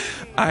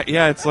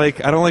 Yeah, it's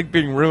like I don't like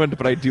being ruined,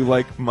 but I do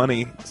like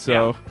money,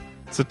 so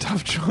it's a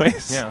tough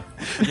choice. Yeah.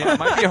 Yeah, it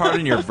might be hard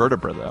in your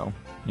vertebra, though.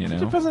 You know?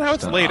 Depends on how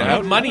it's laid I out.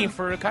 have money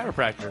for a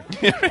chiropractor.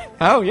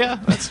 Oh, yeah,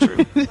 that's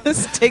true.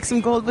 Just take some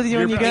gold with you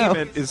Your when you go.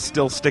 payment is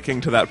still sticking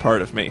to that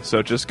part of me,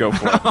 so just go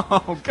for it.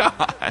 Oh,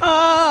 God.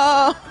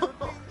 Oh.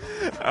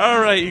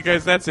 All right, you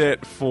guys, that's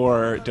it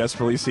for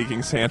Desperately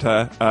Seeking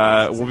Santa.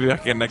 We'll be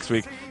back again next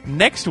week.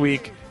 Next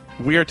week,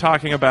 we are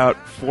talking about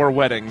 4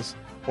 weddings,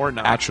 or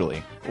not.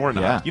 Actually. Or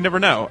not. Yeah. You never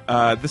know.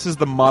 This is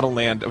the model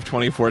land of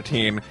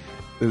 2014.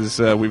 We've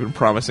been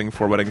promising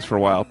 4 weddings for a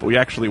while, but we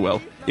actually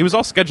will. It was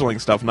all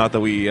scheduling stuff, not that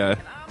we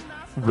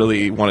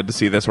really wanted to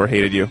see this or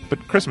hated you,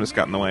 but Christmas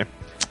got in the way.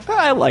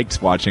 I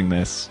liked watching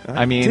this.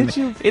 I mean, Did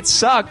you? it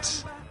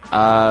sucked.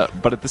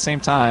 But at the same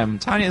time,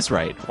 Tanya's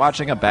right.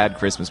 Watching a bad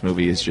Christmas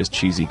movie is just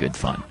cheesy good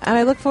fun. And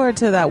I look forward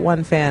to that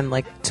one fan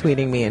like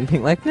tweeting me and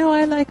being like, "No,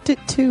 I liked it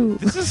too."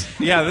 This is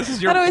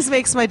your. That always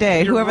makes my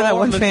day. your Whoever that role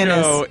one in the fan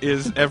show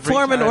is, every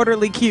form an time-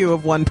 orderly queue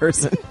of one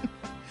person.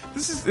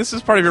 This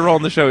is part of your role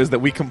in the show is that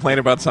we complain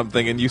about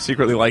something and you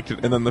secretly liked it,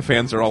 and then the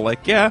fans are all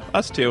like, "Yeah,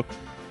 us too."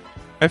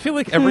 I feel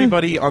like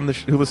everybody on the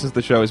who listens to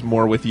the show is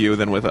more with you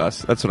than with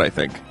us. That's what I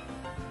think.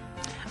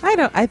 I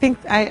don't. I think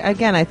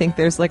think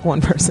there's like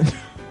one person.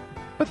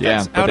 Yeah,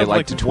 That's but out they of,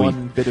 like to tweet.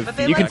 one bit of But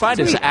they You like can to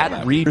find us tweet. at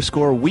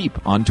 _weep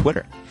on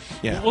Twitter.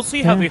 Yeah. We'll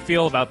see how they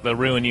feel about the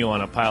ruin you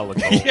on a pile of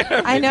gold.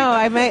 I know.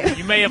 I may.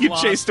 You may have You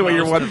lost chased away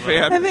your most one of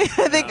them. fan. I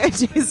think I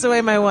chased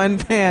away my one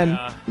fan.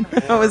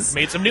 I was,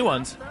 Made some new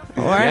ones.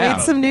 or I Yeah.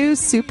 made some new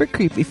super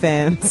creepy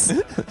fans.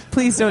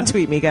 Please don't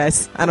tweet me,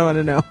 guys. I don't want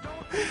to know.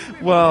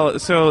 Well,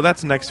 so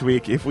that's next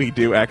week. If we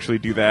do actually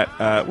do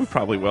that, we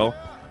probably will.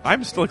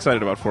 I'm still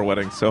excited about 4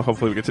 weddings, so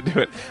hopefully we get to do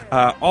it.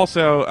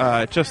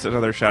 Also, just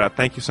another shout out.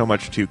 Thank you so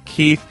much to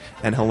Keith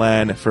and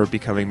Helene for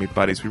becoming Meat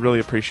Buddies. We really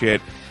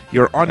appreciate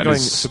your That ongoing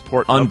is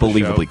support. of the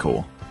unbelievably show.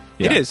 cool.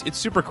 It Yeah. is. It's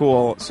super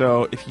cool.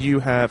 So if you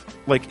have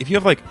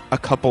a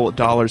couple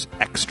dollars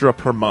extra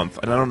per month,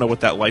 and I don't know what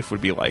that life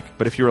would be like,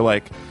 but if you were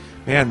like,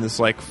 man, this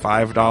like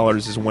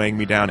 $5 is weighing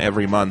me down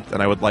every month,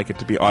 and I would like it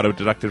to be auto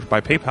deducted by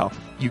PayPal,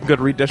 you can go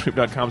to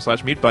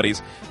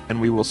read-group.com/meetbuddies,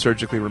 and we will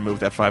surgically remove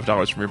that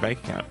 $5 from your bank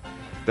account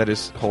that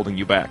is holding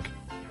you back,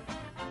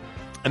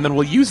 and then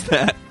we'll use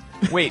that.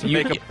 Wait, to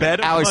make a bed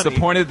of Alex, money. the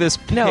point of this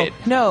No, pit,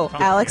 no,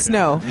 Alex,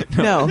 no,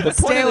 no. the point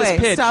Stay of this away.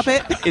 pitch Stop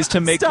it. is to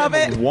make Stop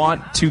them it.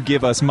 want to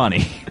give us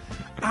money.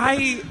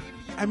 I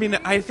mean,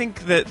 I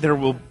think that there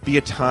will be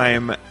a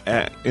time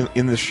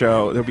in the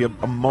show, there'll be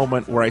a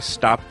moment where I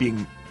stop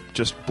being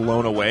just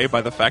blown away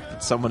by the fact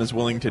that someone is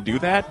willing to do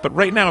that. But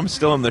right now I'm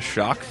still in the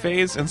shock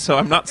phase, and so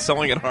I'm not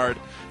selling it hard.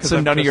 'cause So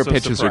I'm none of just your so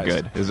pitches surprised.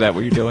 are good. Is that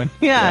what you're doing?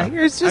 Yeah,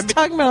 you're just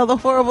talking about all the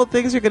horrible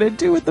things you're going to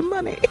do with the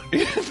money.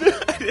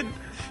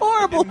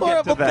 Horrible, Didn't get to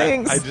horrible that.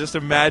 things. I just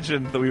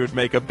imagined that we would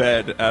make a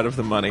bed out of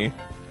the money,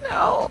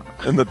 No,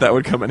 and that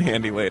would come in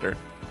handy later.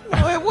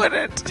 no, it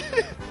wouldn't.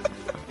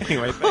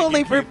 Anyway, thank Only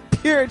you, for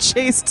Keith. pure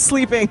chaste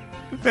sleeping.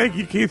 Thank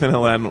you, Keith and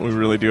Helene. We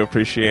really do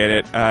appreciate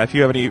it. If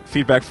you have any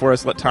feedback for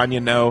us, let Tanya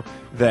know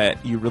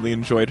that you really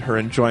enjoyed her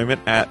enjoyment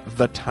at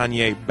the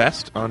Tanya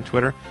Best on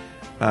Twitter.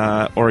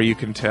 Or you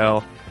can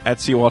tell at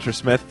C. Walter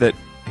Smith that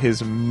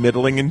his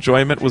middling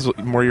enjoyment was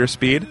more your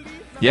speed.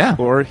 Yeah.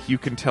 Or you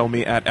can tell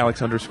me at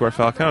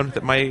Alex_Falcone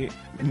that my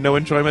no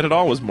enjoyment at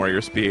all was more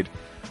your speed.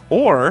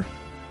 Or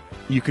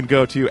you can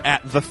go to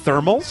at the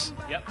Thermals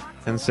Yep.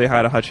 and say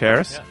hi to Hutch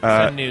Harris.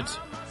 Send nudes.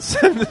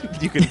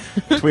 You can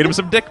tweet him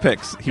some dick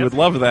pics. He would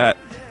love that.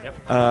 Yep.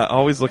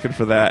 Always looking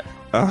for that.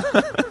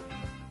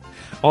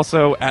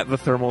 Also at the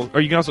Thermals,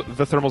 or you can also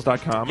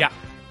thethermals.com. Yeah.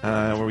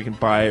 Where we can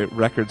buy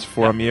records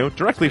from you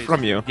directly Please.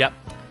 from you. Yep.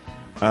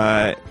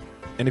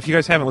 And if you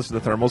guys haven't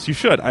listened to Thermals, you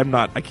should. I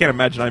can't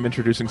imagine I'm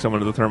introducing someone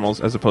to the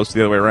Thermals as opposed to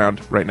the other way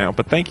around right now.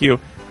 But thank you.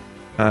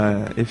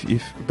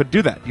 But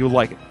do that. You'll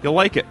like it. You'll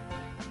like it.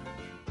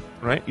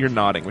 Right? You're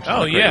nodding, which is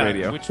great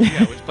radio. Which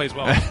plays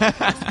well.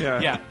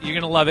 Yeah, you're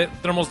gonna love it.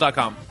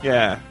 Thermals.com.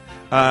 Yeah.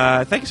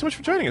 Thank you so much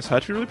for joining us,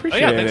 Hutch. We really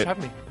appreciate it. Thanks for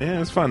having me. Yeah, it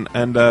was fun.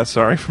 And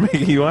sorry for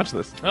making you watch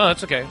this. Oh,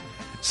 that's okay.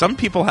 Some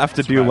people have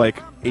to do like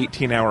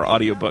 18-hour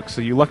audiobooks,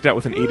 so you lucked out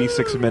with an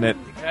 86-minute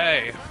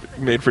Hey.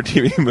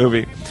 made-for-TV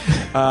movie.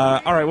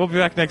 All right, we'll be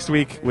back next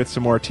week with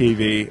some more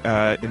TV.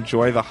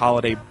 Enjoy the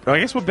holiday. I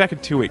guess we'll be back in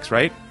 2 weeks,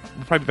 right?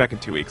 We'll probably be back in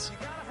 2 weeks.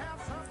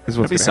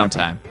 It'll be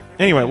sometime.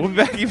 Anyway, we'll be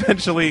back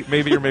eventually,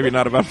 maybe or maybe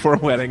not, about 4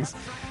 weddings.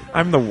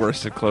 I'm the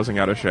worst at closing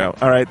out a show.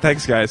 All right,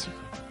 thanks, guys.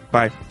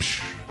 Bye.